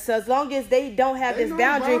offends us. So as long as they don't have They this know the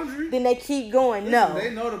boundary, boundary. then they keep going. Listen, No.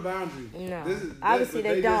 they know the boundary. No. This is, Obviously but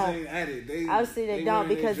they just don't. ain't at it. Obviously they don't, wearing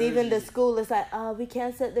their because even the jerseys. school is like, oh, we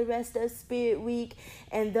canceled the rest of Spirit Week,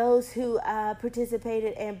 and those who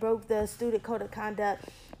participated and broke the student code of conduct,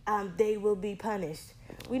 they will be punished.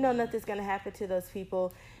 We know nothing's gonna happen to those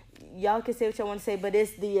people. y'all can say what y'all want to say, but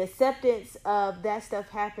it's the acceptance of that stuff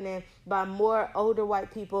happening by more older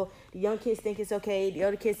white people. The young kids think it's okay. The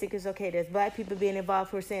older kids think it's okay. There's black people being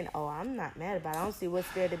involved who are saying, "Oh, I'm not mad about it. I don't see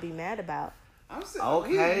what's there to be mad about." I'm saying,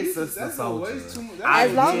 Okay, Sister that's a Soldier. waste too much.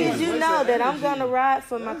 As long get as it. you know that I'm gonna ride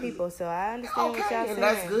for my people, so I understand Okay, what y'all and saying.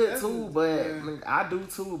 that's good That's too, a- but yeah. I mean, I do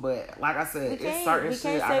too. But like I said, We it's can't, certain we shit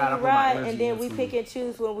can't I say gotta we put my ride energy and then we into. pick and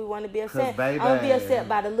choose when we want to be upset. baby- I'm gonna be upset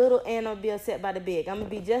by the little and I'm gonna be upset by the big. I'm gonna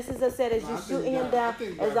be just as upset as No, you I think shooting you him gotta- down I think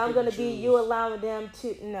you as gotta I'm pick gonna and be choose. you allowing them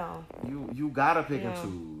to. No. You gotta pick and No.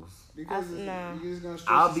 choose. Because No. you just gonna stress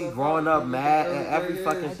I'll be yourself growing out. up You mad get at early every gray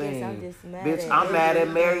fucking hairs. guess I'm thing. just mad Bitch, at I'm mad at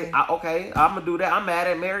everything. Mary. Okay, I'm gonna do that. I'm mad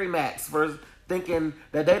at Mary Max for thinking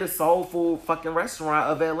that they the soul food fucking restaurant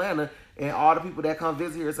of Atlanta, and all the people that come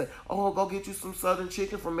visit here say, "Oh, go get you some Southern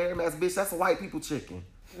chicken from Mary Max." Bitch, that's a white people chicken.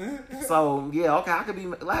 So yeah, okay, I could be.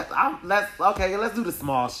 Let's do the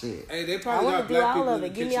small shit. Hey, they I probably want got to do black all people of in the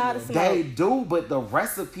it. Give me kitchen, all the though. smoke. They do, but the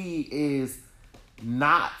recipe is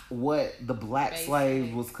not what the black Basic.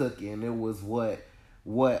 slave was cooking. It was what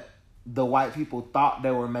the white people thought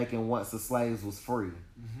they were making once the slaves was free.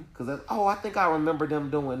 Because, I think I remember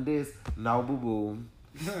them doing this. No, boo-boo.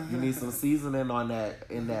 You need some seasoning on that,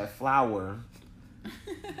 in that flour.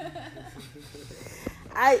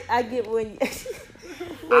 I get when you break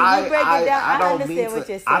it down. I understand what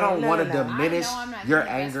you're saying. I don't No, want to no, no. diminish I know I'm not your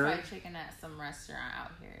getting anger. best fried chicken at some restaurant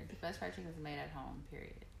out here. The best fried chicken is made at home,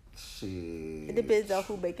 period. Shit. It depends on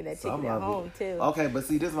who making that chicken Some at of it. home too. Okay, but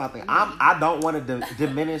see, this is my thing. I don't want to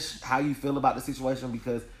diminish how you feel about the situation,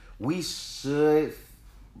 because we should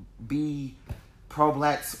be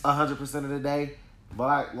pro-black 100% of the day.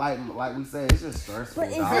 But like we said, it's just stressful.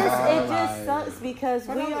 But it dog. just Like, sucks because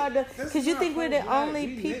But we no, are the that's because you not think we're the pro-black. only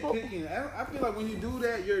You people. nitpicking. I feel like when you do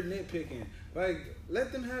that, you're nitpicking. Like,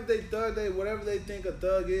 let them have their thug day, whatever they think a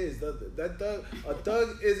thug is. A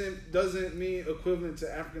thug doesn't mean equivalent to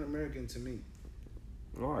African American to me.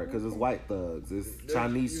 all right, because it's white thugs, it's There's-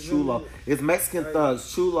 Chinese you chulo, really- it's Mexican like-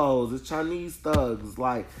 thugs, chulos, it's Chinese thugs.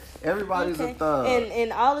 Like, everybody's a thug.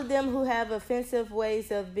 And all of them who have offensive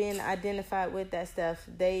ways of being identified with that stuff,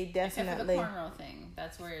 they Except for the definitely. cornrow thing.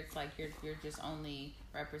 That's where it's like you're just only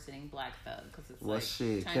representing black thug because it's Well, like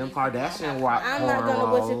shit, Chinese Kim people don't Kardashian have rock I'm not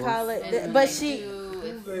gonna what you cornrows. call it, And but they she. do,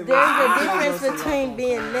 it's- There's a difference between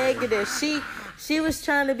being negative. She was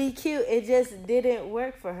trying to be cute. It just didn't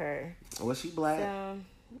work for her. Was she black? So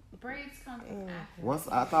braids come from Africa. Once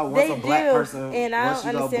I thought once they a black do, person, and I once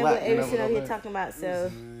don't you go understand black, what you never everything go out here back. talking about.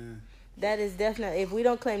 So Man. that is definitely, if we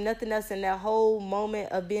don't claim nothing else in that whole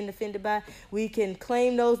moment of being offended by, we can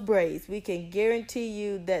claim those braids. We can guarantee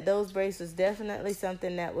you that those braids was definitely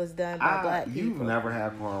something that was done by black people. You've never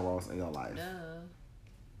had cornrows in your life.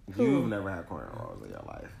 Duh. Who? You've never had cornrows in your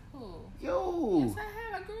life. Who? You. Yes, I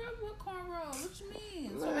have. I grew up with cornrows. What you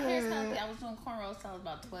mean? So my hair's healthy. I was doing cornrows till I was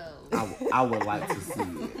about 12. I would like to see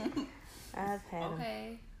it. I've had them.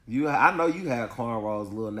 Okay. I know you had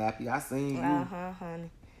cornrows, little nappy. I seen you. Honey.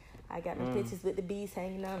 I got them pictures with the bees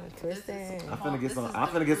hanging on and twisting. I'm finna get This some. is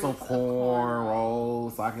I'm the finna get some roots of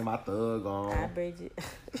cornrows so I can get my thug I on. Bridget.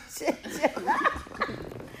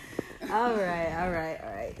 all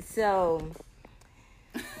right. So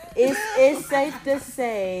it's safe to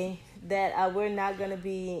say that we're not going to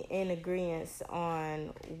be in agreement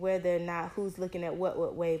on whether or not who's looking at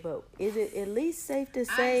what way, but is it at least safe to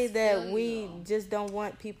say that feel we you. just don't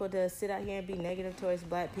want people to sit out here and be negative towards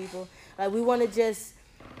black people? Like, we want to just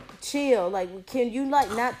chill. Like, can you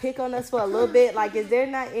not pick on us for a little bit? Like, is there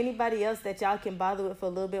not anybody else that y'all can bother with for a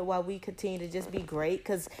little bit while we continue to just be great?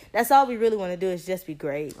 Because that's all we really want to do is just be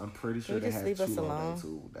great. I'm pretty sure Can we they just had leave us Chulo alone? Day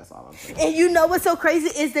too. That's all I'm saying. And you know what's so crazy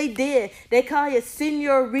is they did. They call it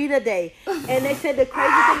Senorita Day. And they said the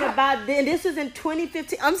crazy thing about then, this was in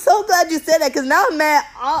 2015. I'm so glad you said that because now I'm mad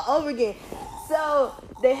all over again. So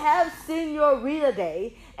they have Senorita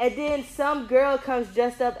Day. And then some girl comes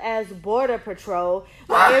dressed up as Border Patrol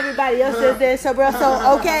while everybody else is there. So, bro,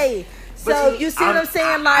 okay. So But you see what I'm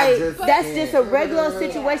saying? I Like, just that's can't. just a regular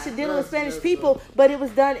situation dealing with Spanish people, but it was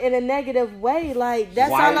done in a negative way. Like,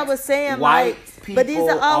 that's all I was saying. White Like, but these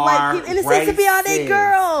are all white people. And it seems to be all they racist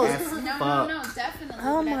girls. as No, fuck. definitely.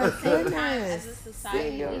 Oh but my at the same time, goodness. as a society,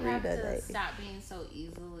 we have Senorita to Day. stop being so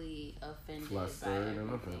easily offended Flustered by and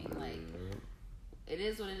everything. offended. Like, it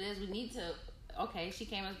is what it is. We need to. Okay, she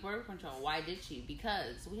came as border control. Why did she?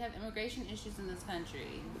 Because we have immigration issues in this country.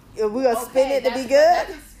 We're going to spin it to be good. That's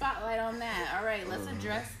a spotlight on that. All right, let's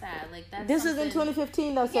address that. Like, that's This was in something-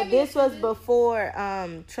 2015, though, so Yeah, this was because before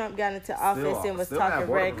Trump got into office and was still have talking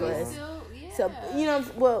border reckless. control. Still, yeah. So, you know,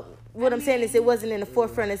 well, what I'm saying is it wasn't in the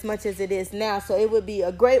forefront as much as it is now. So it would be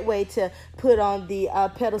a great way to put on the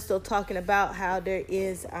pedestal talking about how there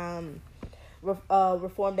is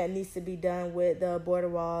reform that needs to be done with the border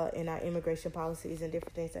wall and our immigration policies and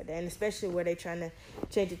different things like that. And especially where they're trying to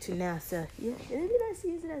change it to now. So, yeah, it'd be nice to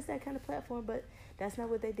use it as that kind of platform, but that's not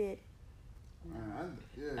what they did.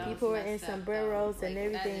 People were in sombreros and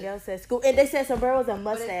everything else at school. And they said sombreros and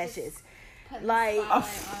mustaches. Like,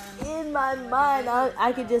 in my mind,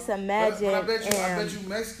 I could just imagine. But I bet you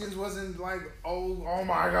Mexicans wasn't like, oh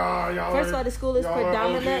my God, y'all. First of all, the school is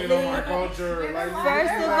predominantly. First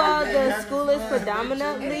of all, the school is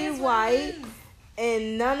predominantly white,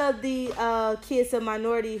 and none of the kids of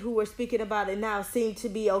minority who were speaking about it now seem to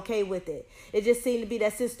be okay with it. It just seemed to be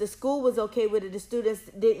that since the school was okay with it, the students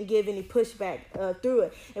didn't give any pushback through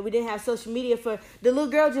it. And we didn't have social media for... The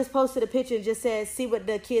little girl just posted a picture and just said, see what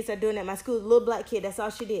the kids are doing at my school. The little black kid, that's all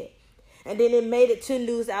she did. And then it made it to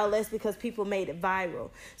news outlets because people made it viral.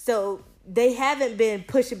 So they haven't been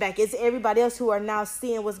pushing back. It's everybody else who are now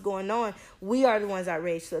seeing what's going on. We are the ones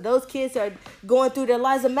outraged. So those kids are going through their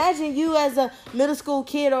lives. Imagine you as a middle school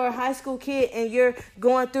kid or a high school kid and you're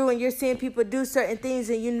going through and you're seeing people do certain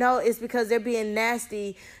things and you know it's because they're being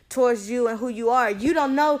nasty towards you and who you are. You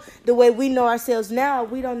don't know the way we know ourselves now.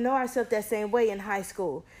 We don't know ourselves that same way in high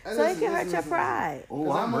school. So it can hurt your pride.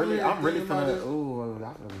 Oh, I'm really finna. Oh, I'm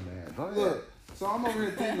mad. Go ahead. Look, so I'm over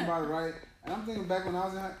here thinking about it, right? And I'm thinking back when I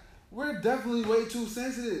was in high, we're definitely way too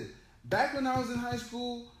sensitive. Back when I was in high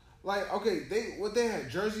school, like, okay, they had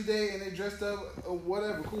Jersey Day and they dressed up or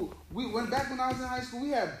whatever, cool. Back when I was in high school, we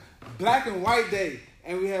had Black and White Day,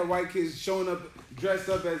 and we had white kids showing up dressed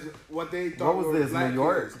up as what they thought was were this, black New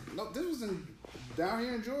York? kids. No, this was down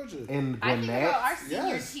here in Georgia. In I think Gwinnett? about our senior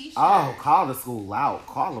Yes. T-shirt. Oh, call the school out.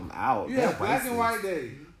 Call them out. You They're had Black racist. and White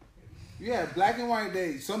Day. You had Black and White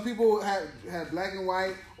Day. Some people had black and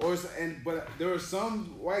white, but there were some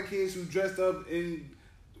white kids who dressed up in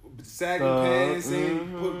sagging pants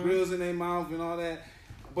and put grills in their mouth and all that.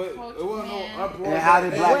 But it wasn't no uproar. And how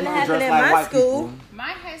did black people dress like white people? My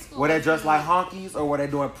high school. Were they dressed like honkies or were they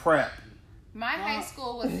doing prep? My high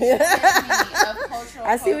school was the epitome of cultural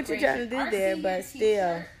I see what you're trying to do Our there, senior but still.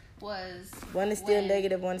 t-shirt was One is still when-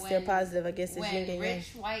 negative, one is still when- positive. I guess it's when yin and yang.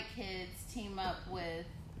 rich white kids team up with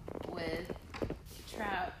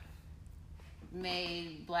trap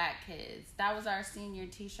made black kids. That was our senior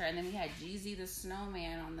T-shirt, and then we had Jeezy the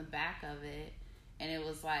Snowman on the back of it, and it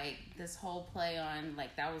was like this whole play on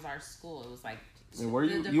like that was our school. It was like. And were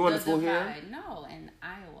you went to school here? No, in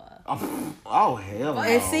Iowa. Oh hell no.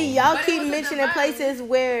 And see, y'all But it keep was a mentioning divide. places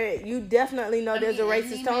where you definitely know there's a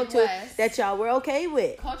racist tone to it Midwest. that y'all were okay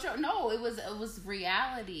with. Culture? No, it was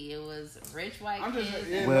reality. It was rich white I'm just- kids.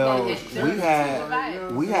 yeah, Well, there was we two had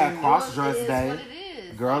divides. cross dress It is day. what it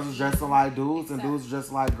is. Girls was dressing like dudes and dudes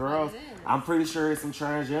dressed like girls. What it is. I'm pretty sure there's some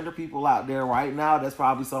transgender people out there right now that's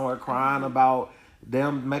probably somewhere crying about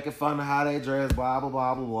them making fun of how they dress, blah, blah,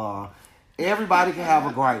 blah, blah, blah. Everybody can have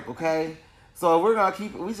a gripe, okay? So we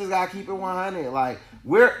just gotta keep it 100. Like,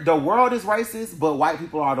 the world is racist, but white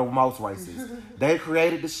people are the most racist. They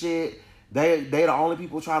created the shit. They the only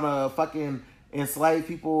people trying to fucking enslave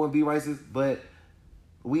people and be racist, but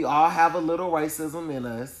we all have a little racism in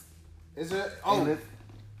us. Is it? And Oh, it's-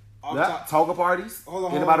 off yeah, top. toga parties. Hold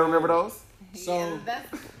on, Anybody hold on. remember those? So Yeah, that's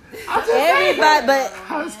Everybody, but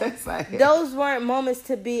I was just saying. those weren't moments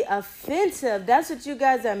to be offensive. That's what you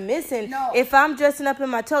guys are missing. No. If I'm dressing up in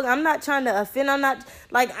my toga, I'm not trying to offend. I'm not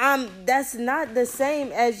that's not the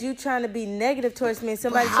same as you trying to be negative towards me and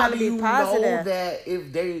somebody But trying to be Know positive.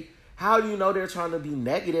 that how do you know they're trying to be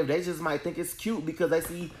negative? They just might think it's cute because they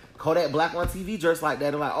see Kodak Black on TV dressed like that.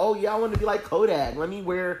 And like, oh yeah, I want to be like Kodak. Let me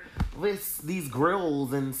wear these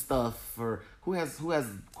grills and stuff. Or who has I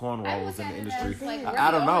cornrows look in at the it industry? as, like, I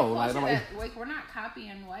we're don't the know. only Like, culture nobody- that, we're not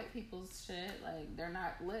copying white people's shit. Like they're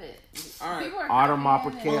not lit. All right. People are Autumn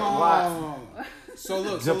copying Opera it. Cat. Oh. So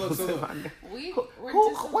look. We're Who-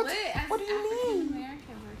 just what lit as do you African mean?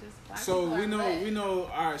 American. We're just black. So people are lit. we know.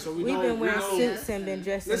 All right. So we We've know. been we wearing know. suits and been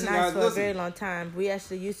dressing Listen, nice guys, for listen. a very long time. We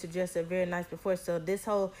actually used to dress up very nice before. So this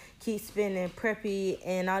whole keep spinning preppy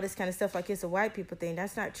and all this kind of stuff like it's a white people thing.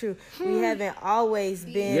 That's not true. We haven't always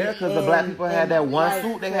been. Yeah, because the black people had that one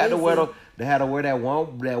suit they had to wear. They had to wear that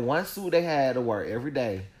one suit they had to wear every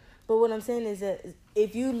day. But what I'm saying is that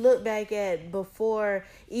if you look back at before,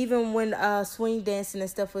 even when swing dancing and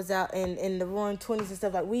stuff was out in the roaring 20s and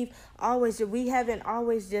stuff, like we haven't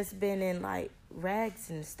always just been in like rags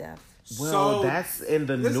and stuff. Well, So, that's in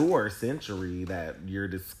the listen- newer century that you're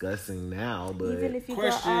discussing now, but Even if you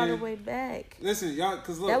Question. go all the way back. Listen, y'all,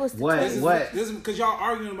 because look, That was the What? test. What? This is because y'all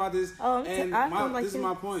arguing about this, Oh, I'm and I feel like this is you're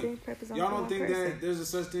my point. saying purpose on Y'all the don't wrong think person. that there's a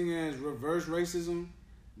such thing as reverse racism,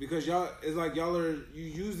 because y'all, it's like y'all are, you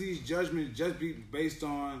use these judgments just based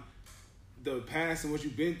on the past and what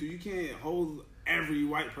you've been through. You can't hold every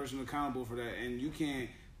white person accountable for that, and you can't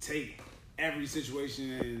take every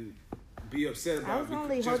situation and be upset about I it was because-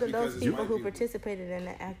 only just holding because those it's people white who people. participated in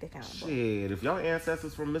the act accountable. shit, if your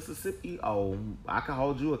ancestors from Mississippi, oh, I can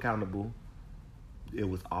hold you accountable. It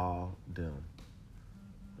was all them.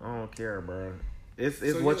 I don't care, bro. It's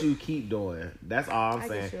So what you- you keep doing. That's all I'm I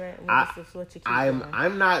saying. guess you're right. I- It's what you keep I'm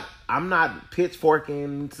doing. I'm not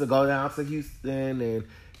pitchforking to go down to Houston and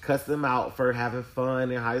cuss them out for having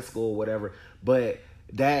fun in high school, whatever. But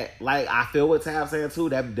that, like, I feel what Tab's saying too.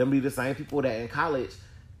 That them be the same people that in college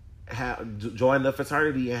have join the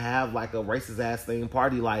fraternity and have like a racist ass thing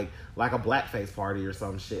party, like a blackface party or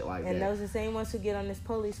some shit like And that. those are the same ones who get on this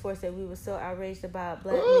police force that we were so outraged about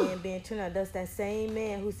black Ooh. men being turned out. That's that same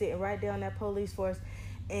man who's sitting right there on that police force,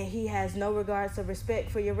 and he has no regards or respect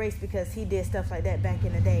for your race because he did stuff like that back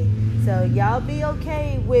in the day. So y'all be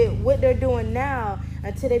okay with what they're doing now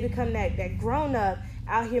until they become that grown up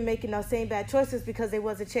out here making those same bad choices because they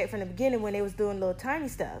wasn't checked from the beginning when they was doing little tiny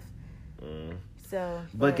stuff. So,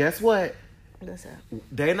 But guess what? what's up?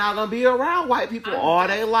 They not gonna be around white people all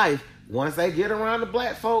their life. Once they get around the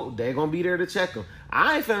black folk, they gonna be there to check them.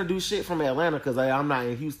 I ain't finna do shit from Atlanta because I'm not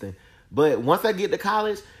in Houston. But once they get to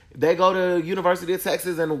college, they go to University of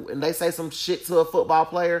Texas and they say some shit to a football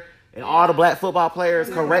player, and all the black football players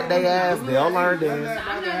correct their ass. They'll learn So then.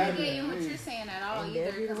 I'm not negating what you're saying at all And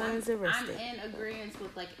either, because everyone's I'm arrested. in agreement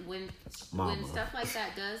with, like, when Mama. stuff like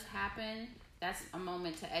that does happen, that's a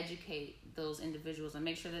moment to educate those individuals and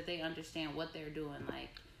make sure that they understand what they're doing. Like,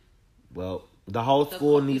 Well, the whole the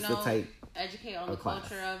school cul- needs you know, to take. educate on a the class.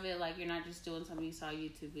 culture of it. Like, you're not just doing something you saw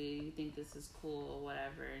YouTube video, you think this is cool or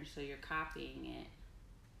whatever, and so you're copying it.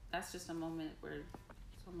 That's just a moment where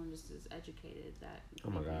someone just is educated that. Oh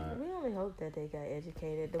my God. We only hope that they got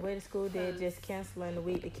educated. The way the school did just canceling the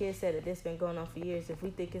week, the kids said that this been going on for years. If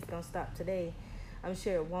we think it's gonna stop today, I'm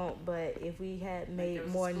sure it won't. But if we had Like, made there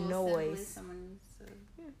was a more school assembly, noise, someone needs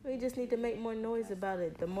to- we just need to make more noise about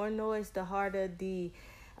it. The more noise, the harder the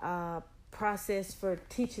process for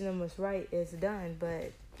teaching them what's right is done.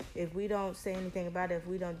 But if we don't say anything about it, if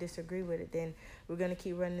we don't disagree with it, then we're gonna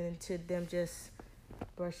keep running into them just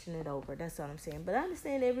brushing it over. That's all I'm saying. But I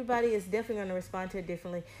understand everybody is definitely going to respond to it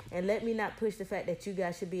differently. And let me not push the fact that you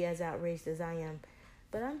guys should be as outraged as I am.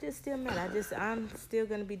 But I'm just still mad. I'm still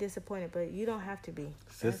going to be disappointed. But you don't have to be.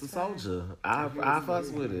 Sister That's fine. Soldier. I fuss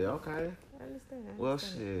with it. Okay. I understand. I Well,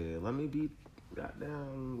 understand. shit. Let me be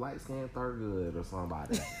goddamn light skinned Thurgood or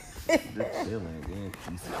somebody. Just chilling, being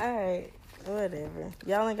peaceful. All right. Whatever.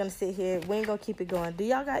 Y'all ain't going to sit here. We ain't going to keep it going. Do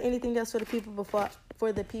y'all got anything else for the people before I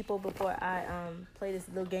play this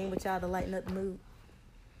little game with y'all to lighten up the mood?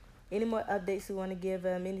 Any more updates you want to give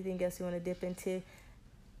them? Anything else you want to dip into?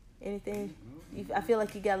 Anything? I feel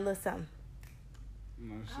like you got a little something.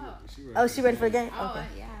 No, Oh, she ready for the game? Oh, Okay.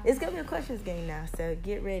 yeah. It's going to be a questions game now, so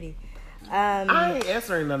get ready. I ain't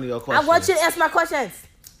answering none of your I questions. want you to ask my questions.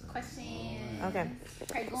 Question. Okay.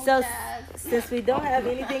 Preguntas. So, since we don't have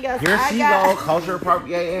anything else, Here I she got... go, culture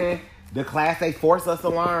appropriating the class they forced us to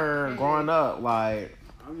learn growing up. Like,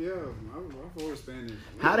 I'm for Spanish.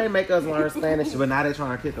 how they make us learn Spanish, but now they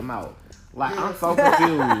trying to kick them out. Like, I'm so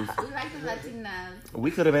confused. We like the Latinas.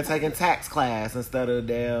 We could have been taking tax class instead of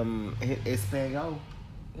damn Espanol.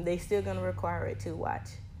 They still going to require it to watch.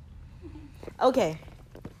 Okay.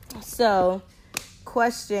 So,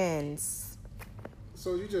 questions.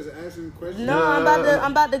 So you just asking questions? No,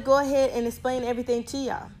 I'm about to go ahead and explain everything to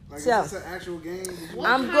y'all. Like, So, is this an actual game? What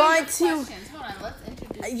I'm kind going of to- questions? Hold on, let's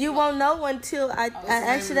introduce. you won't know until I the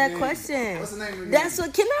ask you name that of the game? question. What's the name of the That's game?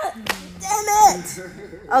 what, can I? Damn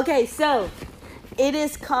it. Okay, so it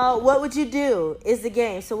is called What Would You Do is the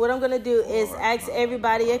game. So what I'm going to do is ask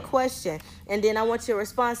everybody a question. And then I want your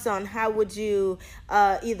response on how would you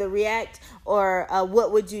either react or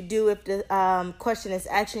what would you do if the question is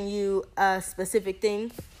asking you a specific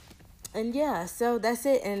thing. And yeah, so that's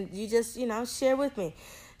it. And you just, share with me.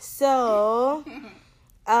 So,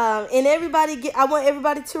 and I want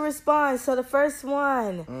everybody to respond. So the first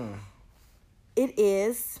one, it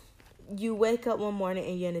is, you wake up one morning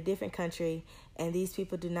and you're in a different country and these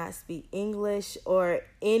people do not speak English or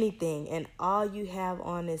anything. And all you have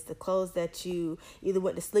on is the clothes that you either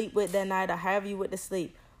went to sleep with that night or however you went to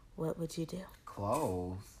sleep. What would you do?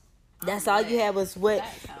 Clothes. That's all you had was what?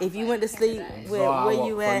 That sounds If you like went to sleep, paradise. where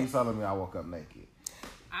you So at? you telling me I woke up naked?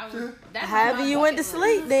 That's However on my you went to bucket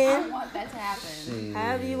sleep, list. then. I want that to happen. Shit.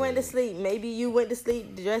 However you went to sleep. Maybe you went to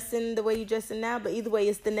sleep dressing the way you dressing now, but either way,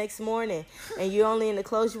 it's the next morning, and you're only in the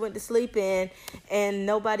clothes you went to sleep in, and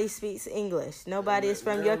nobody speaks English. Nobody is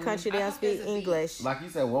from your country. They I don't hope speak there's a beach. English. Like you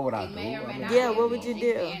said, what would I It do? may or may I mean, not Yeah, be what a would you beach. do?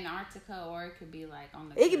 It could be Antarctica, or it could be like on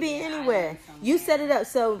the. It could be Caribbean anywhere. island You somewhere. set it up.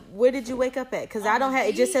 So where did you wake up at? Because I don't have.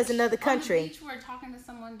 It just says another On the country. beach where talking to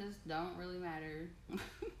someone just don't really matter. You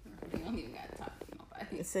don't even got to talk to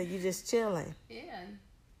nobody. So you just chilling. Yeah.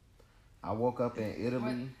 I woke up in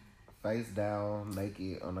Italy, face down,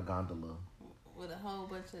 naked on a gondola. With a whole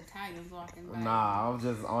bunch of Italians walking by. Nah, I'm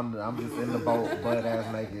just in the boat, butt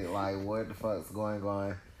ass naked. Like, what the fuck's going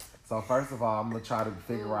on? So first of all, I'm gonna try to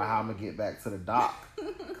figure out how I'm gonna get back to the dock,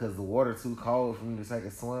 cause the water too cold for me to take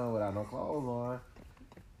a swim without no clothes on.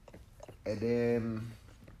 And then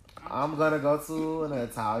I'm gonna go to an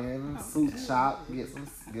Italian suit shop, get some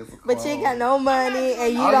clothes. But you ain't got no money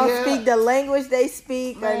and you Oh, don't yeah. speak the language they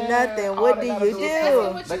speak or Man, nothing. all What they do gotta you do is That's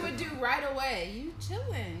do? what you would do right away. You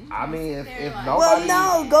chilling. You I mean, just if there like- nobody-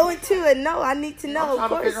 Well, no, go into it. No, I need to know. I'm Of trying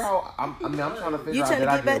to course. figure out. I'm trying to figure You out. trying to did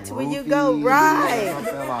I get back to where you roofied go, or right.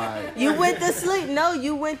 something like. You went to sleep. No,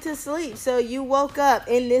 you went to sleep. So you woke up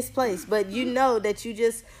in this place, but you know that you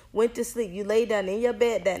just went to sleep. You lay down in your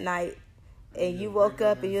bed that night, and you woke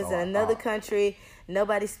up and you was in another country.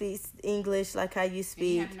 Nobody speaks English like how you And you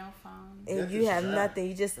speak, have no phone. and That's you a have strap. nothing.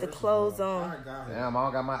 You just the First of clothes all, on. I got it. Damn, I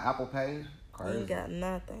don't got my Apple Pay. You Crazy. ain't got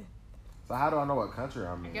nothing. So how do I know what country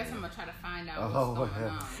I'm I in? guess I'm gonna try to find out Oh, what's going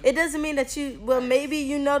yeah. on. It doesn't mean that you. Well, maybe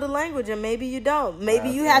you know the language, and maybe you don't. Maybe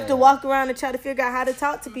That's you have to it. walk around and try to figure out how to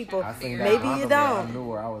talk to people. I seen that Maybe you condom and I don't. knew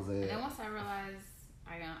where I was And then at. once I realized,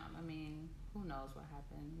 I mean, who knows what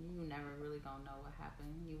happened? You never really gonna know what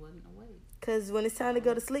happened. You wasn't awake. Cause when it's time to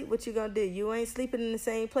go to sleep, what you gonna do? You ain't sleeping in the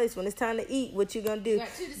same place. When it's time to eat, what you gonna do? You got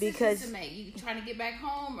two decisions Because to make. You trying to get back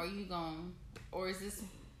home, or you going, or is this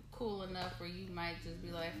cool enough where you might just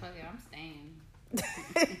be like, "Fuck it, I'm staying."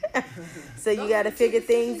 so you Those gotta are two figure decisions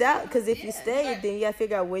things you out. gotta- Cause if you yeah, stay, but- then you gotta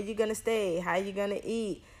figure out where you're gonna stay, how you gonna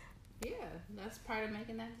eat. Yeah, that's part of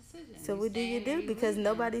making that decision. So what do you staying or do? Because leaving.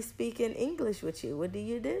 nobody's speaking English with you. What do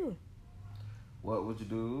you do? What would you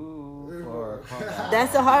do for a club?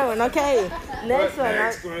 That's a hard one. Okay, next one.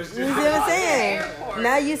 Next You question. see what I'm saying? Airport.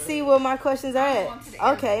 Now you see where my questions are I'm going to at. the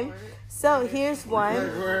Okay, airport. so here's one.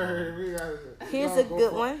 We gotta- Here's no, a go good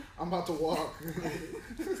for it. one. I'm about to walk.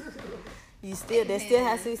 You still there still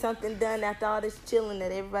has to be something done after all this chilling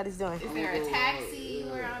that everybody's doing. Is there a taxi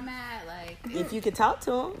where I'm at? Like, If you could talk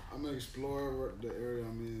to them, I'm gonna explore the area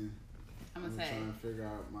I'm in. I'm I'm gonna say, trying to figure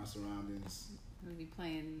out my surroundings. we'll be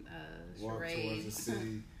playing Walk towards the charades.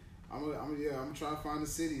 city. I'm trying to find the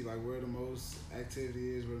city, like where the most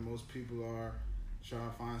activity is, where the most people are. Trying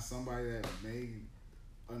to find somebody that may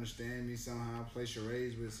understand me somehow. Play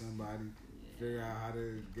charades with somebody. Figure out how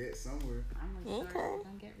to get somewhere. I'm Okay.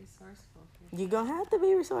 gonna get resourceful. you're going to have to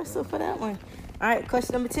be resourceful for that one. All right,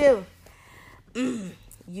 question number 2.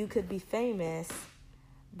 You could be famous,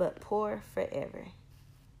 but poor forever.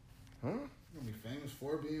 You gonna be famous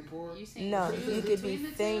for being poor? You saying No, choose you could be between the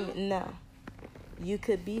two? famous. No. You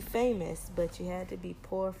could be famous, but you had to be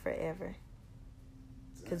poor forever.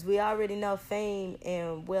 Because we already know fame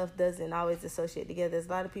and wealth doesn't always associate together. There's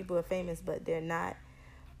a lot of people who are famous, but they're not,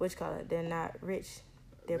 they're not rich.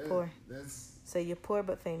 They're poor. That's So you're poor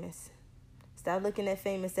but famous. Stop looking at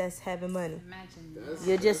famous as having money. Imagine that's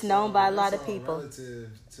You're just that's known all- by a lot that's of all people. Relative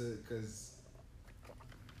to, because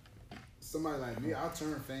somebody like me, I'll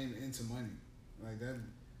turn fame into money. Like that.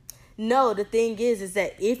 No, the thing is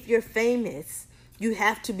that if you're famous, you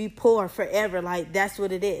have to be poor forever. Like, that's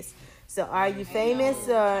what it is. So are you famous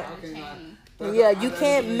or... Okay, Yeah, you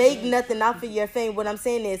can't make nothing off of your fame. What I'm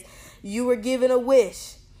saying is, you were given a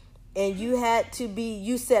wish, and you had to be.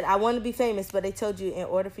 You said, "I want to be famous," but they told you, in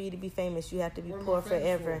order for you to be famous, you have to be What am I poor famous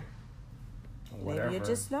forever. Whatever. Maybe you're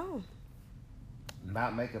just known.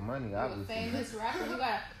 Not making money, You a obviously. famous rapper.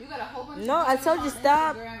 You got a whole bunch. No, of I views told you, on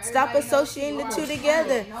stop Instagram. Everybody knows associating who the you two are.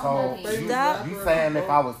 together. No So money. you, Stop. you saying if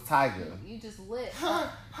I was Tiger? You just lit.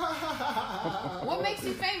 What makes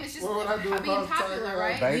you famous? Just What would I do if I being was popular, Tiger?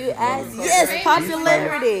 right? Basically. You asked, He's yes, famous.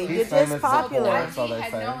 popularity. He's You're famous just for popular. poor. So IG they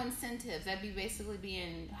had say. no incentives. That'd be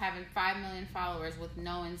basically having 5 million followers with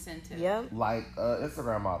no incentive. Yep. Like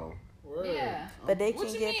Instagram model. Word. Yeah. But they What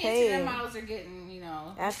can you get mean? paid. Instagram models are getting,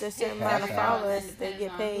 After a certain Yeah, amount of cash followers, out. they get Depending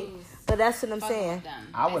on paid. who's But that's what I'm fucking saying. with them,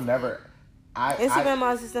 I would basically. never. Instagram I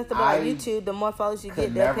models is nothing about I YouTube. The more followers you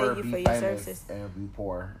could get, they'll never pay you be for your famous services. and be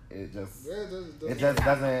poor. It just Yeah, it it just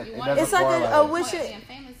doesn't. You It want- doesn't It's like correlate. a wish. Being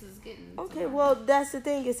famous is getting Okay, Okay, well, that's the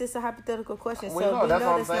thing. Is it's a hypothetical question. So Well, no, we that's know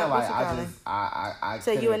what I'm that's saying. not Like, what you're I calling. just, I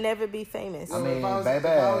So you couldn't- would never be famous. I mean, if I was, baby,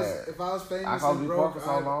 if I was I famous can't and be broke, poor for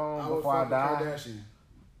so long I would before I fuck a die. Kardashian.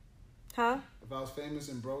 Huh? If I was famous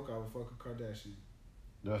and broke, I would fuck a Kardashian.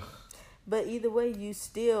 Ugh. But either way, you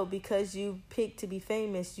still, because you picked to be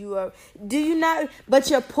famous, you are. Do you not? But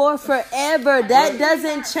you're poor forever. That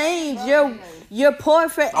doesn't change. You're poor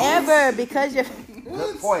forever because you're.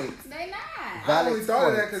 Good point. They not. I only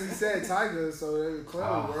thought of that point. because he said Tiger, so it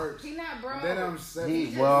clearly works. He not broke. Then I'm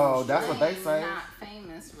saying, That's what they say. Not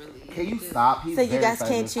famous, really. Can you stop? He's So you very guys can't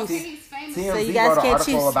famous. choose. Okay, he's famous. TMZ So you wrote guys an can't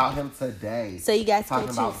article choose. about him today. So you guys talking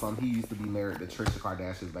can't about choose. some. He used to be married to Trisha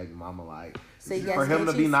Kardashian's baby mama. Like, So you guys for him can't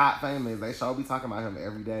to be choose? not famous, they should be talking about him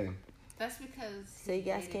every day. That's because. So you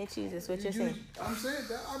guys can't choose. That's what you're saying. I'm saying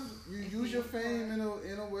that you use your fame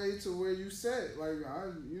in a way to where you set like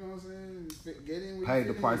you know what I'm saying. Get in with Paid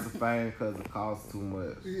the price of fame because it costs too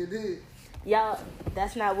much. You did. Y'all,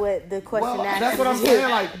 that's not what the question Well, asked. that's what I'm you. saying.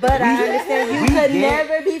 Like, But I we- understand you we could get-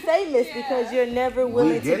 never be famous because you're never We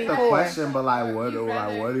willing to get be the poor. question, but like, what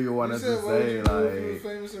do you want You us said, to what would say? you do if you were Like,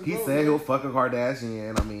 famous and he broke, said man? he'll fuck a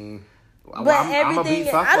Kardashian. I mean, But I'ma be everything,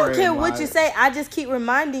 I don't care suffering, what like- you say. I just keep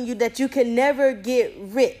reminding you that you can never get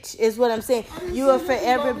rich. Is what I'm saying. You will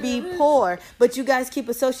forever be poor. But you guys keep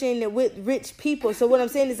associating it with rich people. So what I'm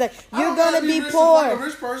saying is like you're gonna be Like a poor.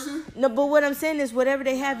 rich person. No, but what I'm saying is whatever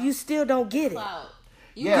they have, you still don't get it. Clout.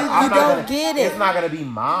 Yeah, You I'm not don't gonna, get it. It's not gonna be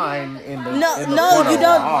mine in the No, in the no, corner you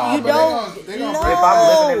don't. wall, You but don't. they gonna- No. If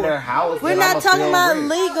I'm living in their house, We're then not I'ma talking feel about rich.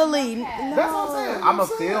 legally. That's what I'm saying. I'ma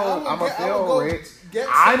feel go rich. get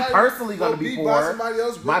I'm somebody- personally go gonna be by poor. somebody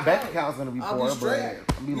else's My rich bank clout. account's gonna be I'll poor, be but straight.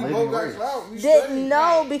 I'm be We living both got rich. clout. We Did, straight.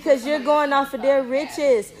 no, because you're going off of their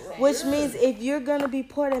riches, which means if you're gonna be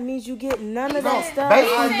poor, that means you get none of that stuff.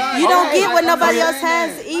 basically, You don't okay, get what I'm nobody saying else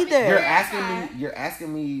has that. either. You're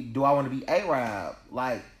asking me, do I want to be A-Rab?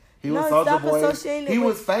 Like, he No, was Soulja stop Boy. associating it He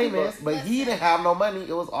was with famous, people. but he didn't have no money.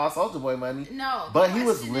 It was all Soulja Boy money. No. But the he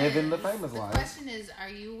was question living the is- famous The life. question is, are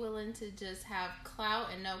you willing to just have clout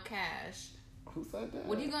and no cash? Who said that?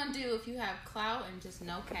 What are you gonna do if you have clout and just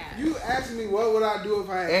no cash? You asked me what would I do if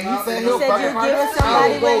I had And he clout said and he'll no fuck you a give cash? it somebody I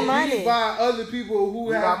would go with money. beat by other people who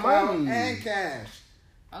You have got clout money. and cash.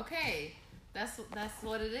 Okay, that's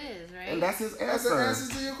what it is, right? And that's his That's the answer.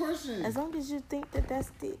 answer to your question. As long as you think that that's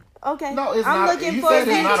the okay. No, it's I'm not. looking You for said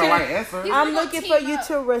you it's not a to- right answer. He's I'm gonna looking team for you up.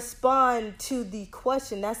 to respond to the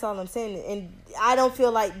question. That's all I'm saying. And I don't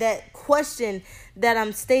feel like that question that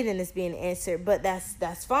I'm stating is being answered. But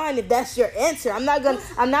that's fine if that's your answer. I'm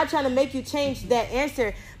not trying to make you change that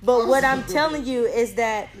answer. But what I'm telling you is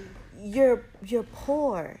that you're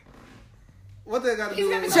poor. What they got to He's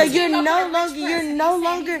do gonna with So go you're team up no with a rich longer- you're person. no He said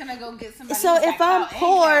longer- He's gonna go get somebody So who's if got I'm clout and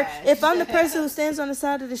poor, cash. if I'm the person who stands on the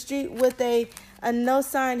side of the street with a no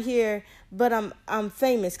sign here, but I'm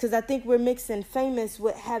famous, because I think we're mixing famous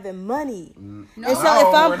with having money. No, And so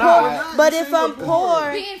if I'm we're poor, not. but You if said I'm we're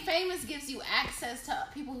poor, being famous gives you access to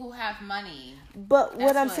people who have money. but what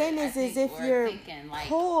That's I'm what saying I is think if we're you're thinking, like,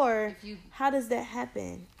 poor, if you- how does that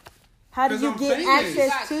happen? How do 'Cause you I'm get famous. access You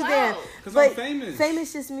got to clout. them? 'Cause But I'm famous.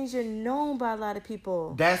 famous just means you're known by a lot of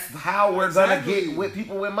people. That's how we're Exactly. gonna get with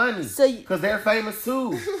people with money. So you- Because they're famous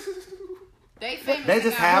too. They famous. They and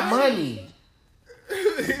just got have money.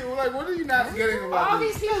 Like, what are you not getting about All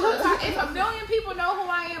this? these people. If a million people know who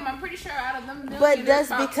I am, I'm pretty sure out of them million, But there's that's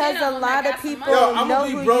about because 10 a of them lot that of got some people- money. Yo, I'm know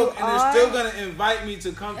gonna who be broke, you and they're are. still gonna invite me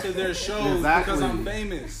to come to their shows Exactly. because I'm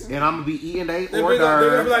famous. And I'm gonna be eating they They hors be like,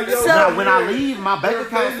 d'oeuvres. yo, So- Now, when I here. leave, my bank You're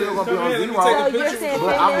account's still famous. gonna be Come on here, let me zero. take a So you're picture saying with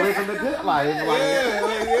But you. I'm famous? living the good life. Yeah, Like,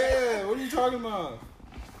 yeah. What are you talking about?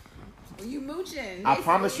 You mooching. I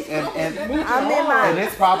promise you, and I'm in and my.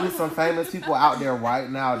 there's probably some famous people out there right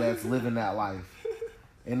now that's living that life.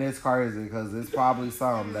 And it's crazy because it's probably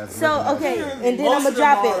some that's So living that okay, shit. and then Most I'm gonna of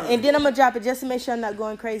drop them it, are. and then I'm gonna drop it just to make sure I'm not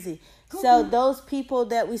going crazy. So those people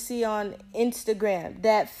that we see on Instagram,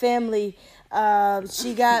 that family,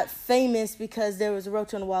 she got famous because there was a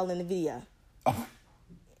roach on the wall in the video.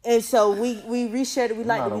 And so we reshared it, we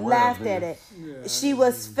liked it, not we aware of laughed at this. it. She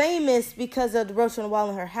was famous because of the roach on the wall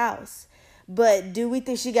in her house. But do we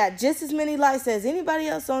think she got just as many likes as anybody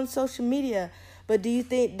else on social media? But do you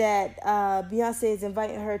think that Beyonce is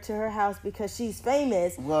inviting her to her house because she's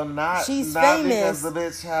famous? Well, not She's not famous, because the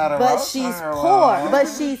bitch had a but roach she's on her poor. wall. But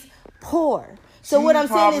she's poor. So She what I'm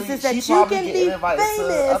saying probably- is that she you probably can getting be invited to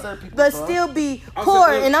other famous, people's but stuff. still be I'm poor.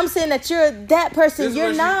 saying, look, And I'm saying that you're that person. This is You're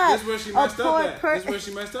where not This is where she a messed up poor at. This is person. where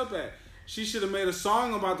she messed up at. She should have made a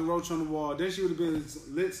song about the roach on the wall. Then she would have been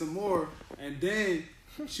lit some more, and then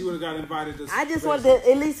she would have got invited to. I just want to,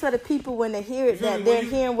 at least for the people when they hear it, that they're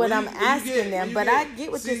hearing what I'm asking them. But I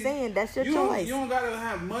get what you're saying. That's your choice. You don't gotta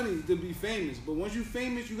have money to be famous, but once you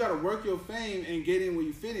famous, you gotta work your fame and get in where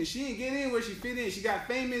you fit in. She didn't get in where she fit in. She got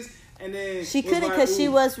famous. And then she couldn't because she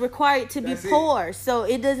was required to be poor. So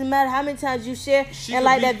it doesn't matter how many times you share and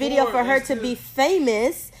like that video for her to be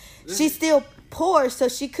famous. She's still poor, so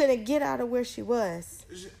she couldn't get out of where she was.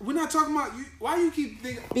 We're not talking about you. Why you keep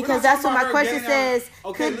thinking? Because that's what my question says.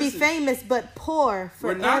 Could be famous but poor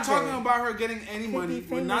forever. We're not talking about her getting any money.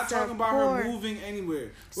 We're not talking about her moving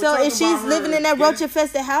anywhere. So if she's living in that roach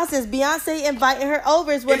infested house, is Beyonce inviting her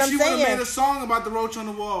over? Is what I'm saying. She would have made a song about the roach on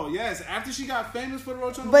the wall. Yes, after she got famous for the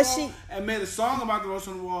roach on the wall, and made a song about the roach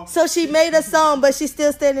on the wall. So she made a song, but she's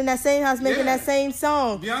still staying in that same house making that same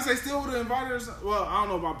song. Beyonce still would have invited her. Well, I don't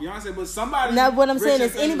know about Beyonce, but somebody. Now what I'm saying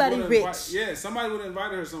is anybody rich. Somebody would have invited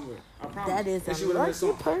her somewhere. I promise. That is a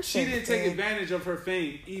lucky person. She didn't take advantage of her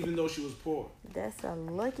fame, even though she was poor. That's a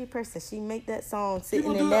lucky person. She make that song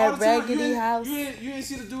sitting in that raggedy house. You ain't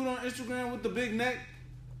see the dude on Instagram with the big neck,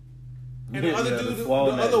 and the other dude, the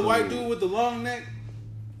other white dude with the long neck.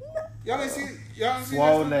 Y'all ain't see. Y'all ain't see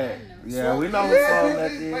swole neck. Yeah, we know who swole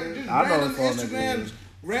neck is. I know who swole neck is.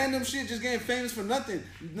 Random shit, just getting famous for nothing.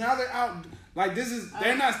 Now they're out. Like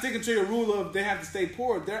they're not sticking to your rule of they have to stay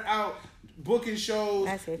poor. They're out booking shows,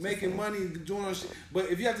 making money, doing shit. But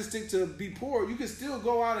if you have to stick to be poor, you can still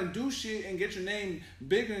go out and do shit and get your name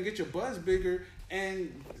bigger and get your buzz bigger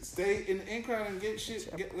and stay in the in crowd and get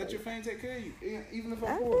shit. Let your fame take care of you, even if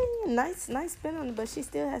I'm poor. Nice spin on it, but she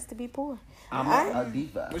still has to be poor. I'm a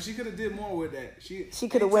diva. But she could have did more with that. She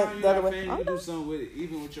could have went the other way. You do something with it,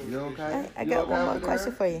 even with your. You okay? I got one more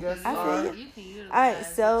question for you. I feel you. All right,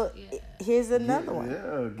 so here's another one.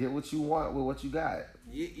 Yeah, get what you want with what you got.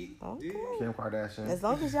 Okay. Kim Kardashian. As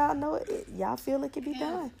long as y'all know it, y'all feel it can be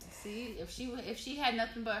done. See, if she had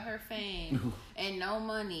nothing but her fame and no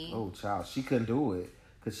money. Oh, child, she couldn't do it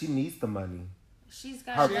because she needs the money. She's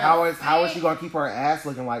got how is she gonna keep her ass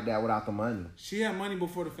looking like that without the money? She had money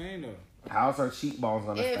before the fame though. How's her cheekbones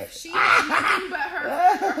gonna stay? If she had nothing but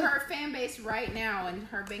her fan base right now and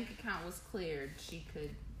her bank account was cleared, she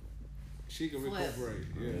could recuperate.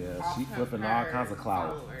 Yeah, she flipping all kinds of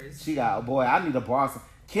clout. She got, boy, I need to borrow some.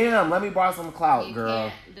 Kim, let me borrow some clout, girl.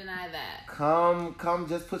 You can't deny that. Come,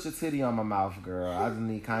 just put your titty on my mouth, girl. I just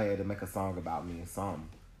need Kanye to make a song about me or something.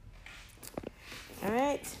 All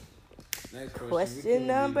right. Next question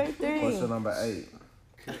number 3. Question number 8.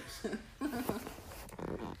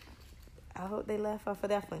 I hope they laugh off of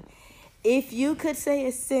that one. If you could say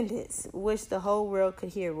a sentence which the whole world could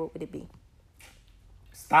hear, what would it be?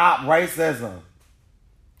 Stop racism.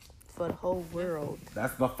 For the whole world.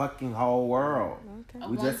 That's the fucking whole world. Okay.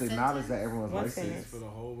 We just acknowledge that everyone's one racist. Sentence. For the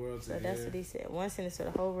whole world to so hear. That's what he said. One sentence for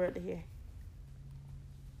the whole world to hear.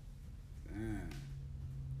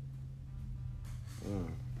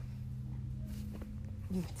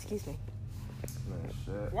 Excuse me. Man,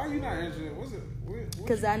 shit. Why you not answering it? What's it?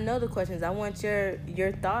 Because I know the questions. I want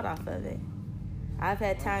your thought off of it. I've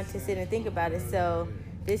had time to sit and think about it. So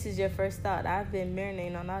this is your first thought. I've been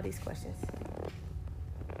marinating on all these questions.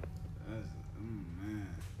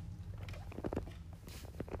 Man.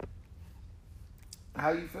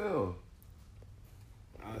 How you feel?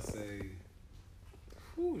 I say,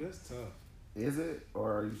 whew, that's tough. Is it?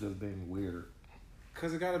 Or are you just being weird?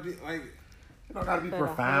 Because it got to be like... It don't got to be for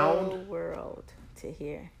profound. The whole world to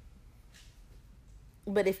hear.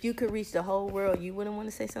 But if you could reach the whole world, you wouldn't want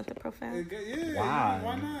to say something profound? Yeah.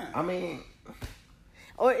 Why not? I mean...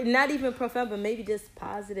 Or not even profound, but maybe just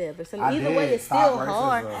positive or something. Either way, it's still racism.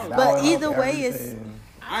 hard. That but either way, it's...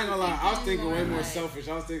 I ain't gonna lie, I was thinking way more selfish.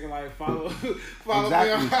 I was thinking like follow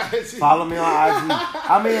exactly. me on IG. Follow me on IG.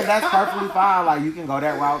 I mean, that's perfectly fine. Like, you can go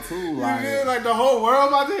that route too. Like, like the whole world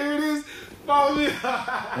about to hear this. Follow me.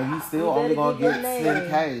 And you still only gonna get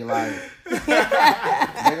 10K. Like,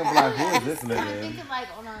 they gonna be like, who is this nigga? I'm thinking like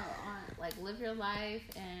on like live your life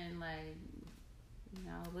and like, you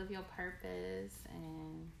know, live your purpose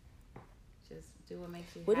and just do what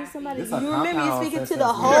makes you what happy. If somebody, This a you remember you're speaking to the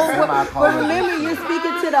compound whole world. But remember you're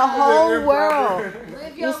speaking to the whole world.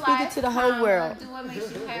 Live You're your speaking life, to the whole world. Do what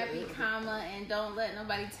makes you happy, comma, and don't let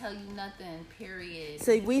nobody tell you nothing, period.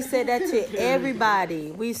 So we said that to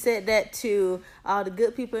everybody. We said that to all the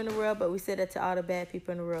good people in the world, but we said that to all the bad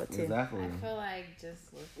people in the world too. Exactly. I feel like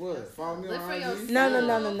just live for What? yourself. Follow me Live on for IG?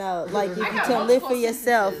 yourself. No. Like you I can got tell live for multiple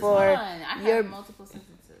yourself sentences. or Hold on. I your have multiple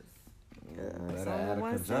sentences. it's Better add only a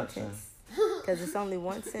one conjunction. sentence. Because it's only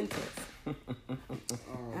one sentence. All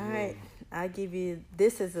right. I'll give you,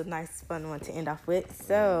 this is a nice fun one to end off with.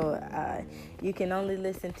 So you can only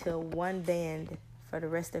listen to one band for the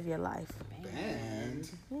rest of your life. Band?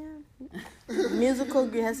 Yeah. Musical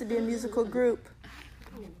group has to be a musical group.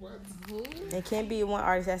 It can't be one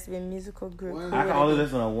artist. It has to be a musical group. I can only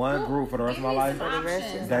listen to one group for the rest of my life.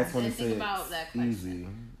 That's 26. about that question. Easy.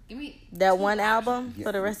 Give me that one album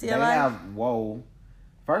for the rest of your life.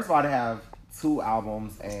 First of all, they have 2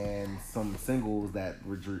 albums and some singles that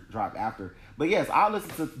were dropped after. But yes, I'll listen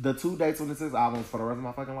to the 2 Day 26 albums for the rest of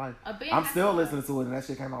my fucking life. I'm still listening to it, and that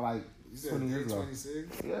shit came out like 20 years ago.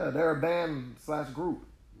 26? Yeah, they're a band/group.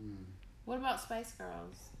 What about Spice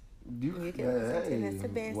Girls? You can listen to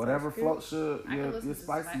band whatever floats your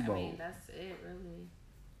spicy bowl. I mean, that's it, really.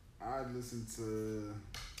 I'd listen to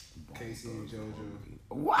Casey and JoJo.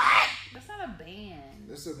 What? That's not a band.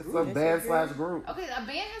 It's a band/group. Okay, a band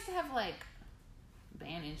has to have like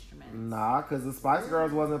band instruments. Nah, because the Spice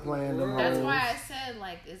Girls wasn't playing them. That's why I said,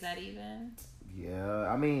 like, is that even? Yeah,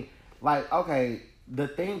 I mean, like, okay. The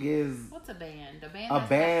thing is, what's a band? A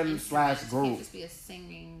band/group. Can't just be a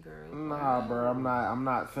singing group. Nah, bro, I'm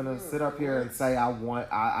not finna sit up here and say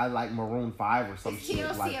I like Maroon 5 or some shit.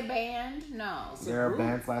 TLC like, a band? No. They're a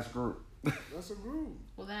band/group. That's a group.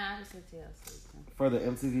 Well, then I just said TLC. For the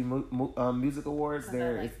MTV Music Awards,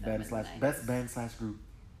 there it's best band/group.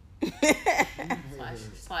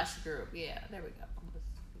 slash group. Yeah, there we go.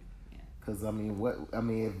 Cause I mean,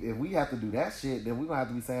 if we have to do that shit, then we gonna have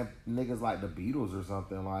to be saying niggas like the Beatles or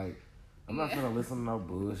something. Like, I'm not gonna listen to no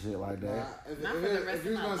bullshit like that. If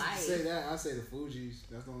you was gonna say that, I'd say the Fugees.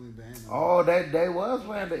 That's the only band. Oh, they was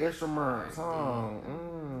playing the instruments, huh?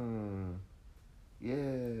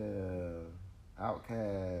 Yeah,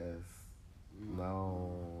 Outkast.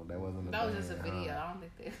 No, that wasn't a band. That was just a video. I don't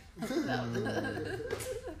think they.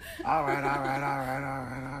 All right.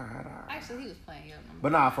 Actually, he was playing young.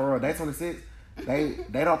 But nah, for real, Day 26, they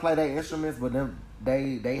don't play their instruments, but then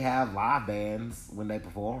they have live bands when they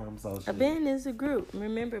perform. So a band is a group.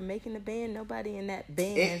 Remember, making a band, nobody in that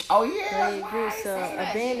band. Group. So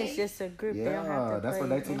a band is just a group. Yeah, they don't have to that's play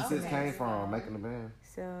where Day 26 came from, making a band.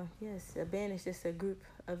 So yes, a band is just a group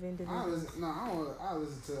of individuals. I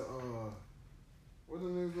listen to what's the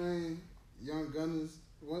nigga's name? Young Gunners.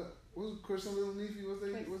 What's Christian Little Neefy?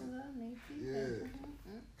 Yeah.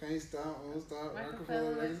 Can't stop, won't stop.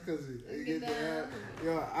 Rockefeller Records, because he get that.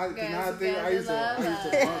 Yo, I used to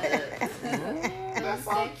bump that. That's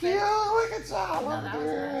so cute. Look at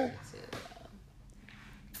y'all.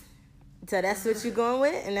 So that's what you're going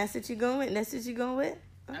with, and that's what you're going with, and that's what you're going with.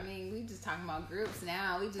 I mean, we just talking about groups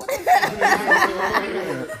now. We just.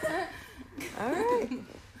 All right.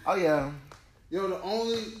 Oh yeah. Yo,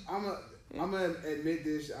 I'm gonna admit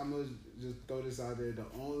this. I'm gonna just throw this out there. The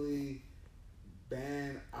only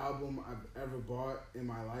band album I've ever bought in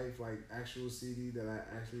my life, like actual CD that I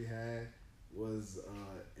actually had, was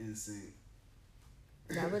NSYNC.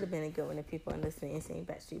 That would have been a good one if people are listening to NSYNC,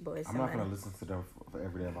 Backstreet Boys. I'm not gonna listen to them for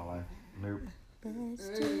every day of my life. Nope.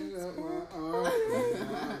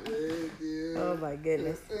 Oh my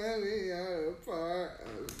goodness.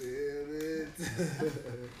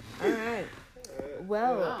 All right.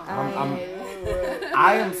 Well,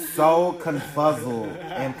 I am so confuzzled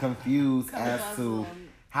and confused as to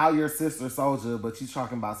how your sister Soldier, but she's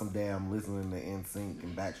talking about some damn listening to NSYNC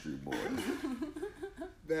and Backstreet Boys.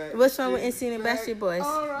 What's wrong with NSYNC and Backstreet Boys?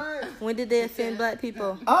 All right. When did they offend black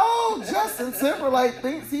people? Oh, Justin Timberlake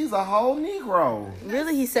thinks he's a whole Negro.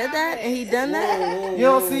 Really? He said that? And he done that? Whoa. You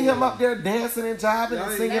don't see him up there dancing and jiving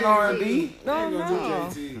and singing R&B? No.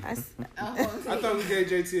 I thought we gave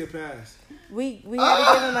JT a pass. We had to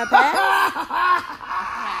give him a pass?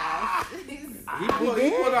 He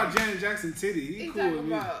pulled out Janet Jackson titty. He cool with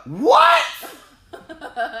me. What?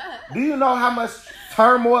 Do you know how much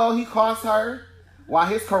turmoil he cost her? While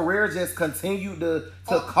his career just continued to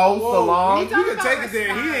coast along. You can take it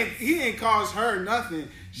there. He ain't caused her nothing.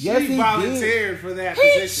 She volunteered for that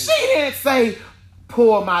position. She didn't say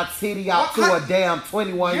pull my titty out to a damn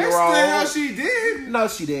 21-year-old. Yes, the hell she did. No,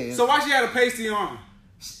 she didn't. So why she had a pasty on?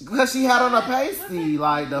 Because she had on a pasty.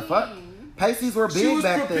 Like the fuck. Pasties were big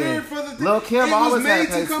back then. Lil' Kim always had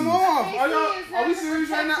pasties. It was made to come off. Are we serious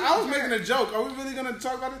right now? I was making a joke. Are we really gonna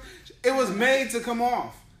talk about it? It was made to come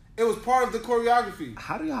off. It was part of the choreography.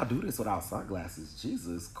 How do y'all do this without sunglasses?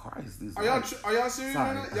 Jesus Christ! Are y'all serious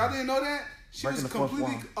right now? Y'all didn't know that? She was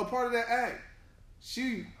completely a part of that act.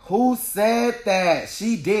 Who said that?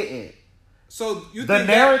 She didn't. So you the think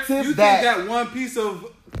narrative think that one piece of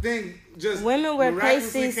thing just women wear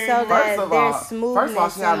pasties so that their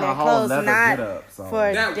smoothness in their clothes, not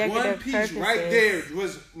for that decorative one piece purposes. right there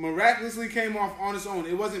was miraculously came off on its own.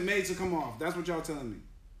 It wasn't made to come off. That's what y'all telling me.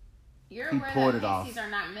 You're aware that pasties are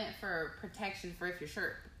not meant for protection for if your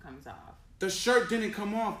shirt comes off. the shirt didn't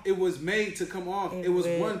come off. It was made to come off. It was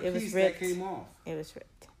one piece that came off. It was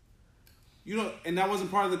ripped. You know, and that wasn't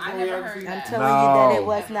part of the choreography. I'm telling you that it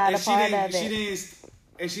was not a part of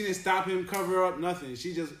it. She didn't stop him, cover up, nothing.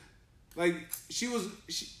 She just, So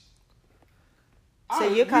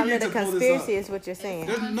you're calling it a conspiracy is what you're saying?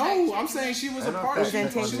 No, I'm saying she was a part of it. It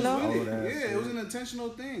was intentional? She was with it. Yeah, it was an intentional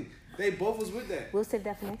thing. They both was with that. We'll save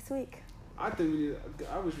that for next week. I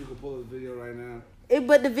wish we could pull the video right now.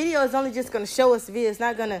 But the video is only just going to show us the video. It's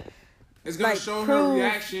not going to... It's going to show her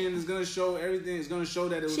reaction. It's going to show everything. It's going to show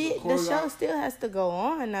that it was a choreographed. The show still has to go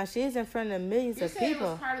on. Now, she is in front of millions of people. You said it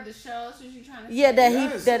was part of the show, so you trying to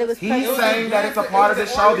say? That it was... He's saying that it's a part of the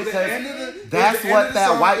show because that's what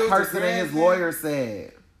that white person and his lawyer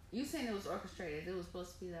said. You saying it was orchestrated. It was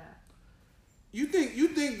supposed to be that. You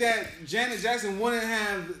think that Janet Jackson wouldn't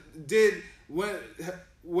have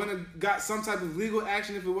wouldn't have got some type of legal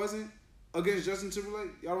action if it wasn't against Justin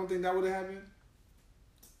Timberlake? Y'all don't think that would have happened?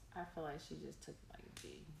 I feel like she just took it like a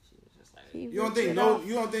G. She was just like... You don't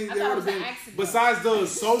think there would have been... Besides the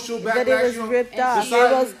social backlash... That it was ripped off.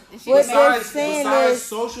 Besides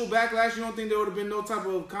social backlash, you don't think there would have been no type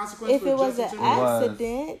of consequence if for it was Justin an Timberlake?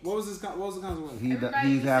 accident... What was the consequence?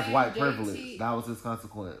 He has white privilege. That was his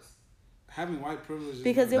consequence. Having white privilege.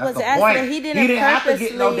 Because it was an accident. He didn't have to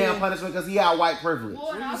get no damn punishment because he had white privilege.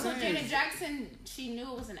 Well, and also Janet Jackson, she knew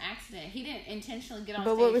it was an accident. He didn't intentionally get on stage.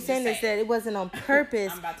 But what we're saying is that it wasn't on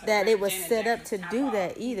purpose that it was set up to do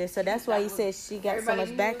that either. So that's why he said she got so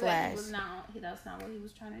much backlash. That's not what he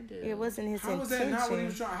was trying to do. It wasn't his intention. How was that not what he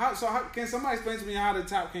was trying? Can somebody explain to me how the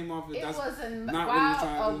top came off? It was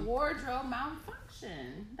a wardrobe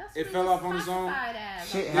malfunction. That's it fell off on its own.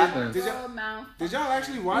 Shit happened. Did y'all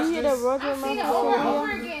actually watch this? I've seen it over and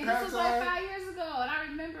over again. This was like 5 years ago, and I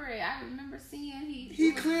remember it. I remember seeing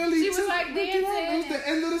he clearly she was like dancing. It was the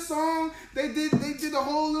end of the song. They did a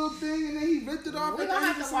whole little thing, and then he ripped it off. We're gonna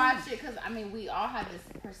have to watch it because we all have this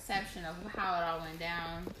perception of how it all went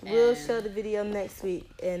down. We'll show the video next week,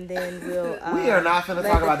 and then we'll. We are not finna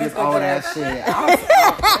talk about this old ass shit. Oh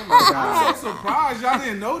my God! I'm so surprised y'all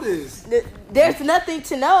didn't know this. There's nothing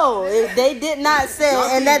to know. They did not say,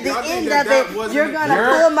 and at the end of it, you're gonna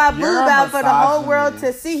pull my boob out for the whole world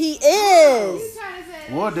to see. He is.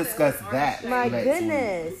 We'll discuss that. My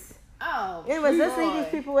goodness. Oh. Anyways, let's leave these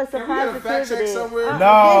people with some positivity. No. There's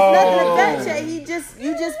nothing to fact check.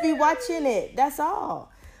 You just be watching it. That's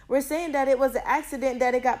all. We're saying that it was an accident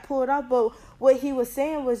that it got pulled off, but what he was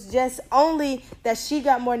saying was just only that she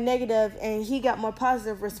got more negative and he got more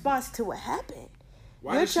positive response to what happened.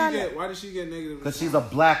 Why did she get negative? Because she's a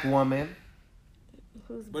black woman.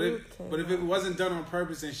 But if it wasn't done on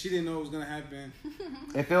purpose and she didn't know it was gonna happen,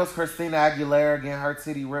 if it was Christina Aguilera getting her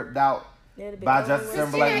titty ripped out by Justin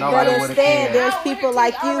Timberlake, nobody would have cared. There's people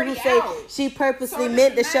like you who say she purposely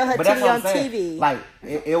meant to show her titty on TV. Like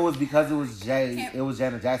it was because it was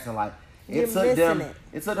Janet Jackson. Like it took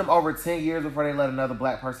them over 10 years before they let another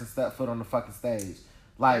black person step foot on the fucking stage.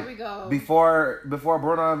 Like before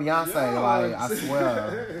Bruno and Beyonce. Like I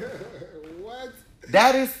swear, what?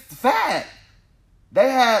 That is fact. They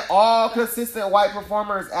had all consistent white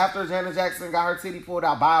performers after Janet Jackson got her titty pulled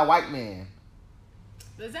out by a white man.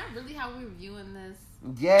 Is that really how we're viewing this?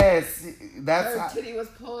 Yes, that's her titty was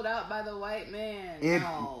pulled out by the white man.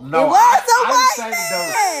 No, it was a white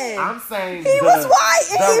man. I'm saying he was white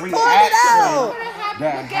and he pulled it out.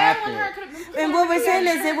 That happened. And what we're saying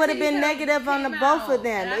is it would have been negative on the both of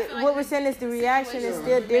them. What we're saying is the reaction is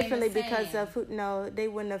still differently because of they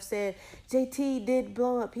wouldn't have said JT did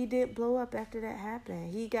blow up. He did blow up after that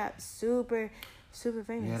happened. He got super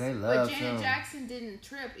famous. Yeah, they love him. But Janet Jackson didn't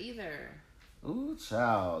trip either. Ooh,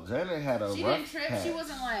 child. Janet had a rough didn't trip. patch. She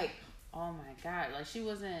wasn't like, oh my God. Like, she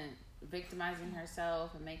wasn't victimizing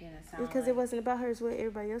herself and making it sound because it wasn't about her. It's what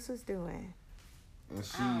everybody else was doing.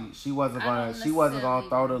 And she wasn't gonna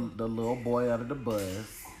throw the little boy under the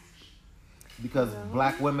bus. Because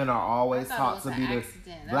black women are always taught to be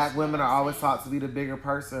the bigger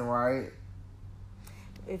person, right?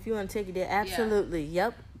 If you want to take it there, absolutely. Yeah.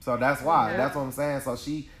 Yep. So that's why. That's what I'm saying. So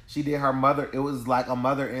she did her mother. It was like a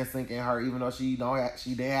mother instinct in her, even though she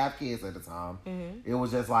didn't have kids at the time. Mm-hmm. It was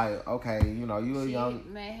just like, okay, you a young.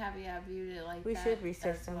 May have viewed it like we that. We should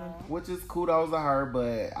research something. Which is kudos to her,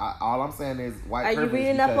 but all I'm saying is white. Are you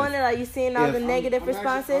reading up on it? Are you seeing all the negative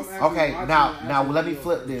responses? Okay, now let me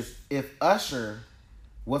flip this. If Usher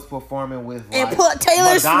was performing with and put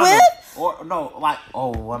Taylor Swift.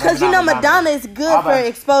 Because Madonna is good for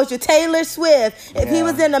exposure. Taylor Swift. If he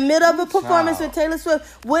was in the middle of a performance with Taylor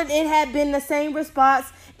Swift, would it have been the same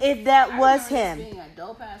response if that was him? Being a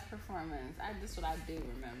dope ass performance. That's what I do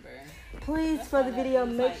remember. Please, for the video,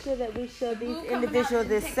 make sure that we show these individuals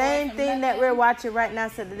the same thing that we're watching right now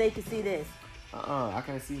so that they can see this. I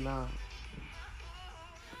can't see now.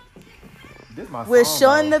 This my We're song,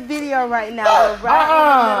 showing though. the video right now. We're right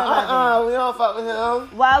in the middle of it. We don't fuck with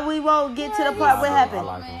him. Why we won't get to the part what happened? I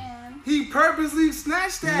like him. He purposely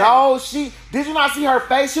snatched that. No, did you not see her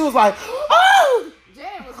face? She was like, oh!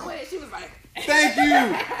 Jen was with it. She was like, Thank you.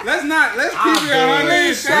 Let's keep it 100.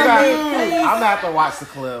 Please show Thank me. you. I'm gonna have to watch the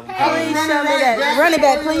clip. Please show me that. Run it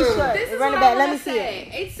back, please. this is Run what it back. I Let want me to see say.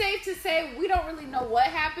 it. It's safe to say we don't really know what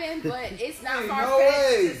happened, but it's not Ain't far no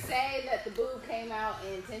way. fetched to say that the boob came out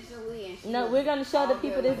intentionally. And she No, was we're gonna show the all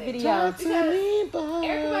people good this with it. video.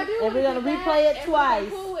 Everybody And we're gonna would've did replay that. it Everybody twice.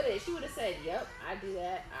 Cool with it. She would have said, "Yep, I do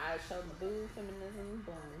that. I showed my boob, feminism,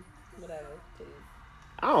 boom, whatever." Titties.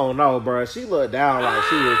 I don't know, bro. She looked down like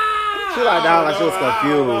she was. She looked down like she was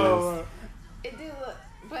confused. It did look,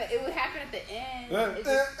 but it would happen at the end.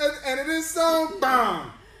 And it is so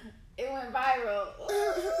bomb. It went viral.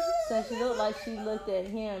 So she looked like she looked at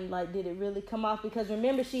him. Like, did it really come off? Because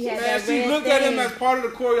remember, she had Man, that she red looked thing. at him as part of the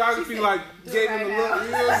choreography, like gave him the look.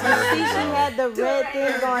 You know what I'm She saying? had the red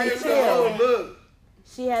thing going Oh, too. look.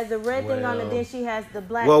 She has the red thing on, and then she has the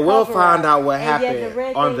black. Well, we'll cover find up. out what and yet happened the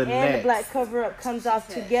red on thing the and next the black cover up comes off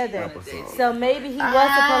together. episode. So maybe he was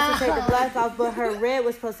supposed to take the black off, but her red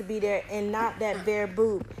was supposed to be there and not that bare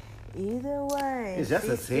boob. Either way, It's just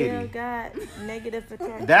she a titty. still got negative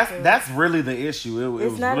attraction. That's really the issue. It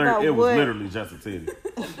It's was not about it was what- literally just a titty.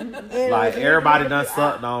 It Like was everybody literally- done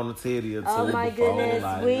sucked on the titty or two Oh my before. goodness,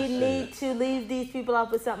 Like, we shit. need to leave these people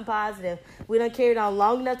off with something positive. We done carried on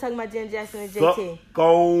long enough talking about Jen Jackson and Suck JT.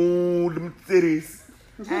 on them titties.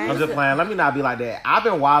 I'm Alright, just playing. Let me not be like that. I've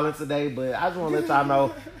been wilding today, but I just want to let y'all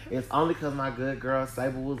know it's only because my good girl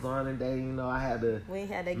Sable was on today. You know, I had to we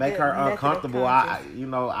had a make good her method of uncomfortable.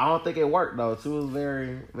 conscience. I don't think it worked though. She was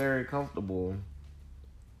very, very comfortable.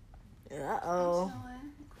 Uh-oh.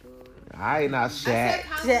 I ain't not I said shat.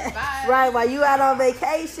 positive vibes. Right, while you out on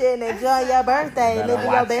vacation, enjoying your birthday, Better living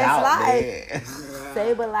your watch best out, life. man.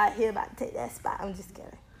 Sable out here about to take that spot. I'm just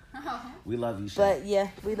kidding. We love you, Shat. But yeah,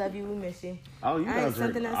 we love you. We miss you. Oh, you All done right,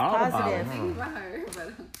 something drink else all the positive. bottle, About her,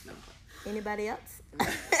 but no. Anybody else?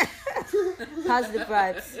 Positive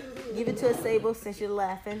vibes. Give it to us, Sable, since you're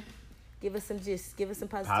laughing. Give us some juice. Give us some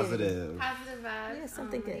positivity. Positive. Positive vibes. Yeah,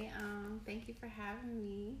 something good. Thank you for having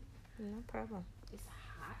me. No problem. It's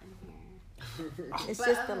hot in here. It's But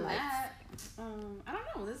just other the than lights. that, I don't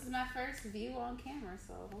know. This is my first view on camera,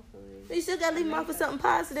 so hopefully. You still gotta leave them off with something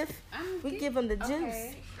positive. We give them the juice.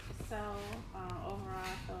 Okay. So overall,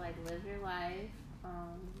 I feel like live your life.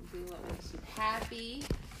 Do what makes you happy.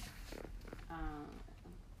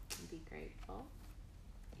 Be grateful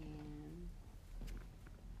and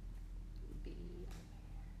be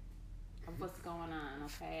aware of what's going on.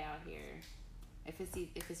 Okay, out here. If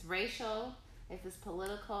it's racial, if it's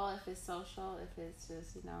political, if it's social, if it's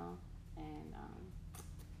just and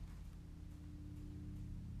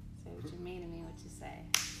say what you mean to me, what you say.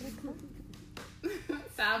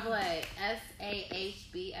 Sahbleh,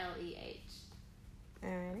 Sahbleh.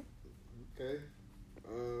 Alright. Okay.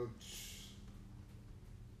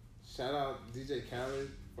 Shout out DJ Khaled,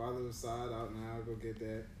 Father of Side, out now. Go get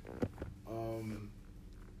that.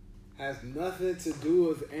 Has nothing to do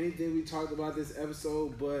with anything we talked about this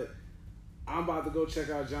episode, but I'm about to go check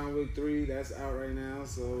out John Wick 3. That's out right now,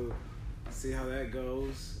 so see how that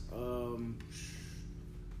goes.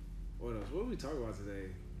 What else? What did we talk about today?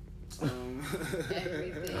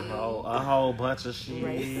 Everything. A whole bunch of shit.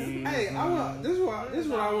 Hey, this is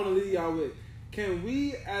what I want to leave y'all with. Can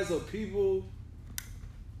we, as a people,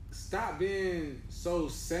 stop being so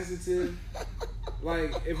sensitive?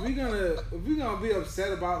 Like, if we're gonna be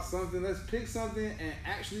upset about something, let's pick something and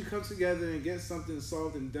actually come together and get something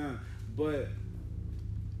solved and done. But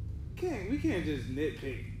we can't just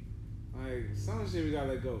nitpick. Like, some shit we gotta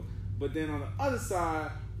let go. But then on the other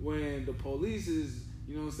side, when the police is,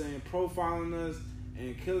 you know what I'm saying, profiling us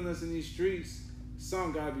and killing us in these streets,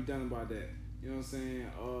 something gotta be done about that. You know what I'm saying?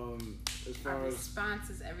 As far Our as response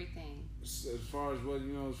is everything. as far as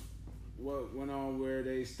what went on where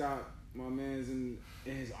they stopped my man's in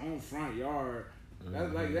his own front yard,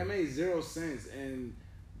 that made zero sense, and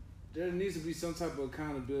there needs to be some type of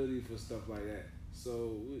accountability for stuff like that.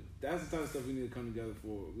 So that's the type of stuff we need to come together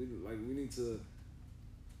for. We need to,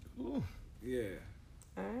 yeah.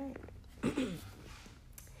 Alright.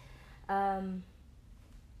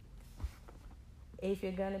 If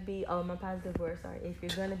you're gonna be, my positive word, sorry. If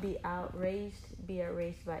you're gonna be outraged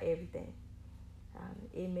by everything.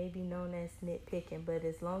 It may be known as nitpicking, but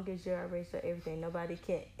as long as you're outraged by everything, nobody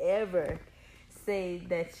can ever say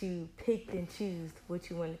that you picked and choose what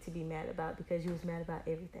you wanted to be mad about because you was mad about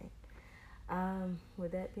everything.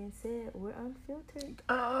 With that being said, we're unfiltered.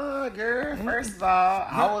 Girl, first of all,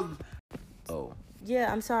 I was... Oh.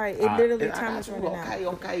 Yeah, I'm sorry. It literally time is running out.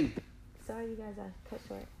 Okay. Sorry, you guys. I cut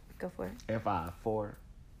short. Go for it. And 5, 4.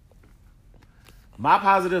 My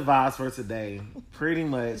positive vibes for today pretty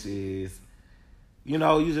much is, you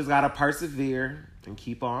just got to persevere and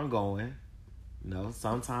keep on going.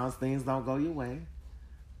 Sometimes things don't go your way,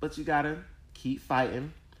 but you got to keep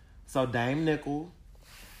fighting. So Dame Nickel,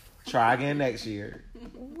 try again next year.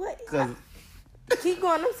 What? Keep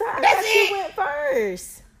going. I'm sorry. I thought you went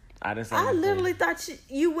first. I didn't say I literally thought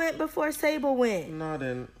you went before Sable went. No, I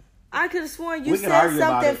didn't. I could have sworn you said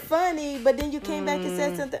something funny, but then you came back and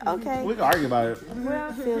said something. Okay. We can argue about it. We're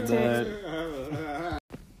unfiltered.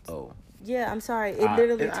 Oh. Yeah, I'm sorry. It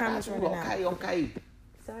literally time is running out. Okay.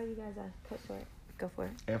 Sorry, you guys. I cut short. Go for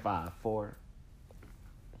it. And 5, 4.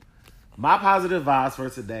 My positive vibes for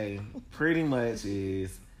today pretty much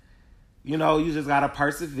is, you just got to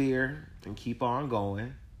persevere and keep on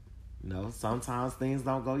going. Sometimes things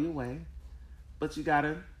don't go your way, but you got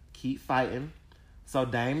to keep fighting. So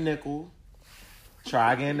Dame Nickel,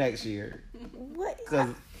 try again next year. What?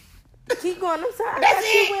 Keep going. I'm sorry. I thought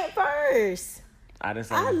you went first. I didn't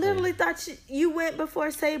say I literally thought you went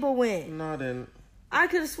before Sable went. No, I didn't. I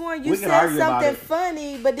could have sworn you said something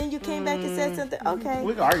funny, but then you came back and said something. Okay.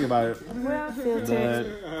 We can argue about it. We're unfiltered.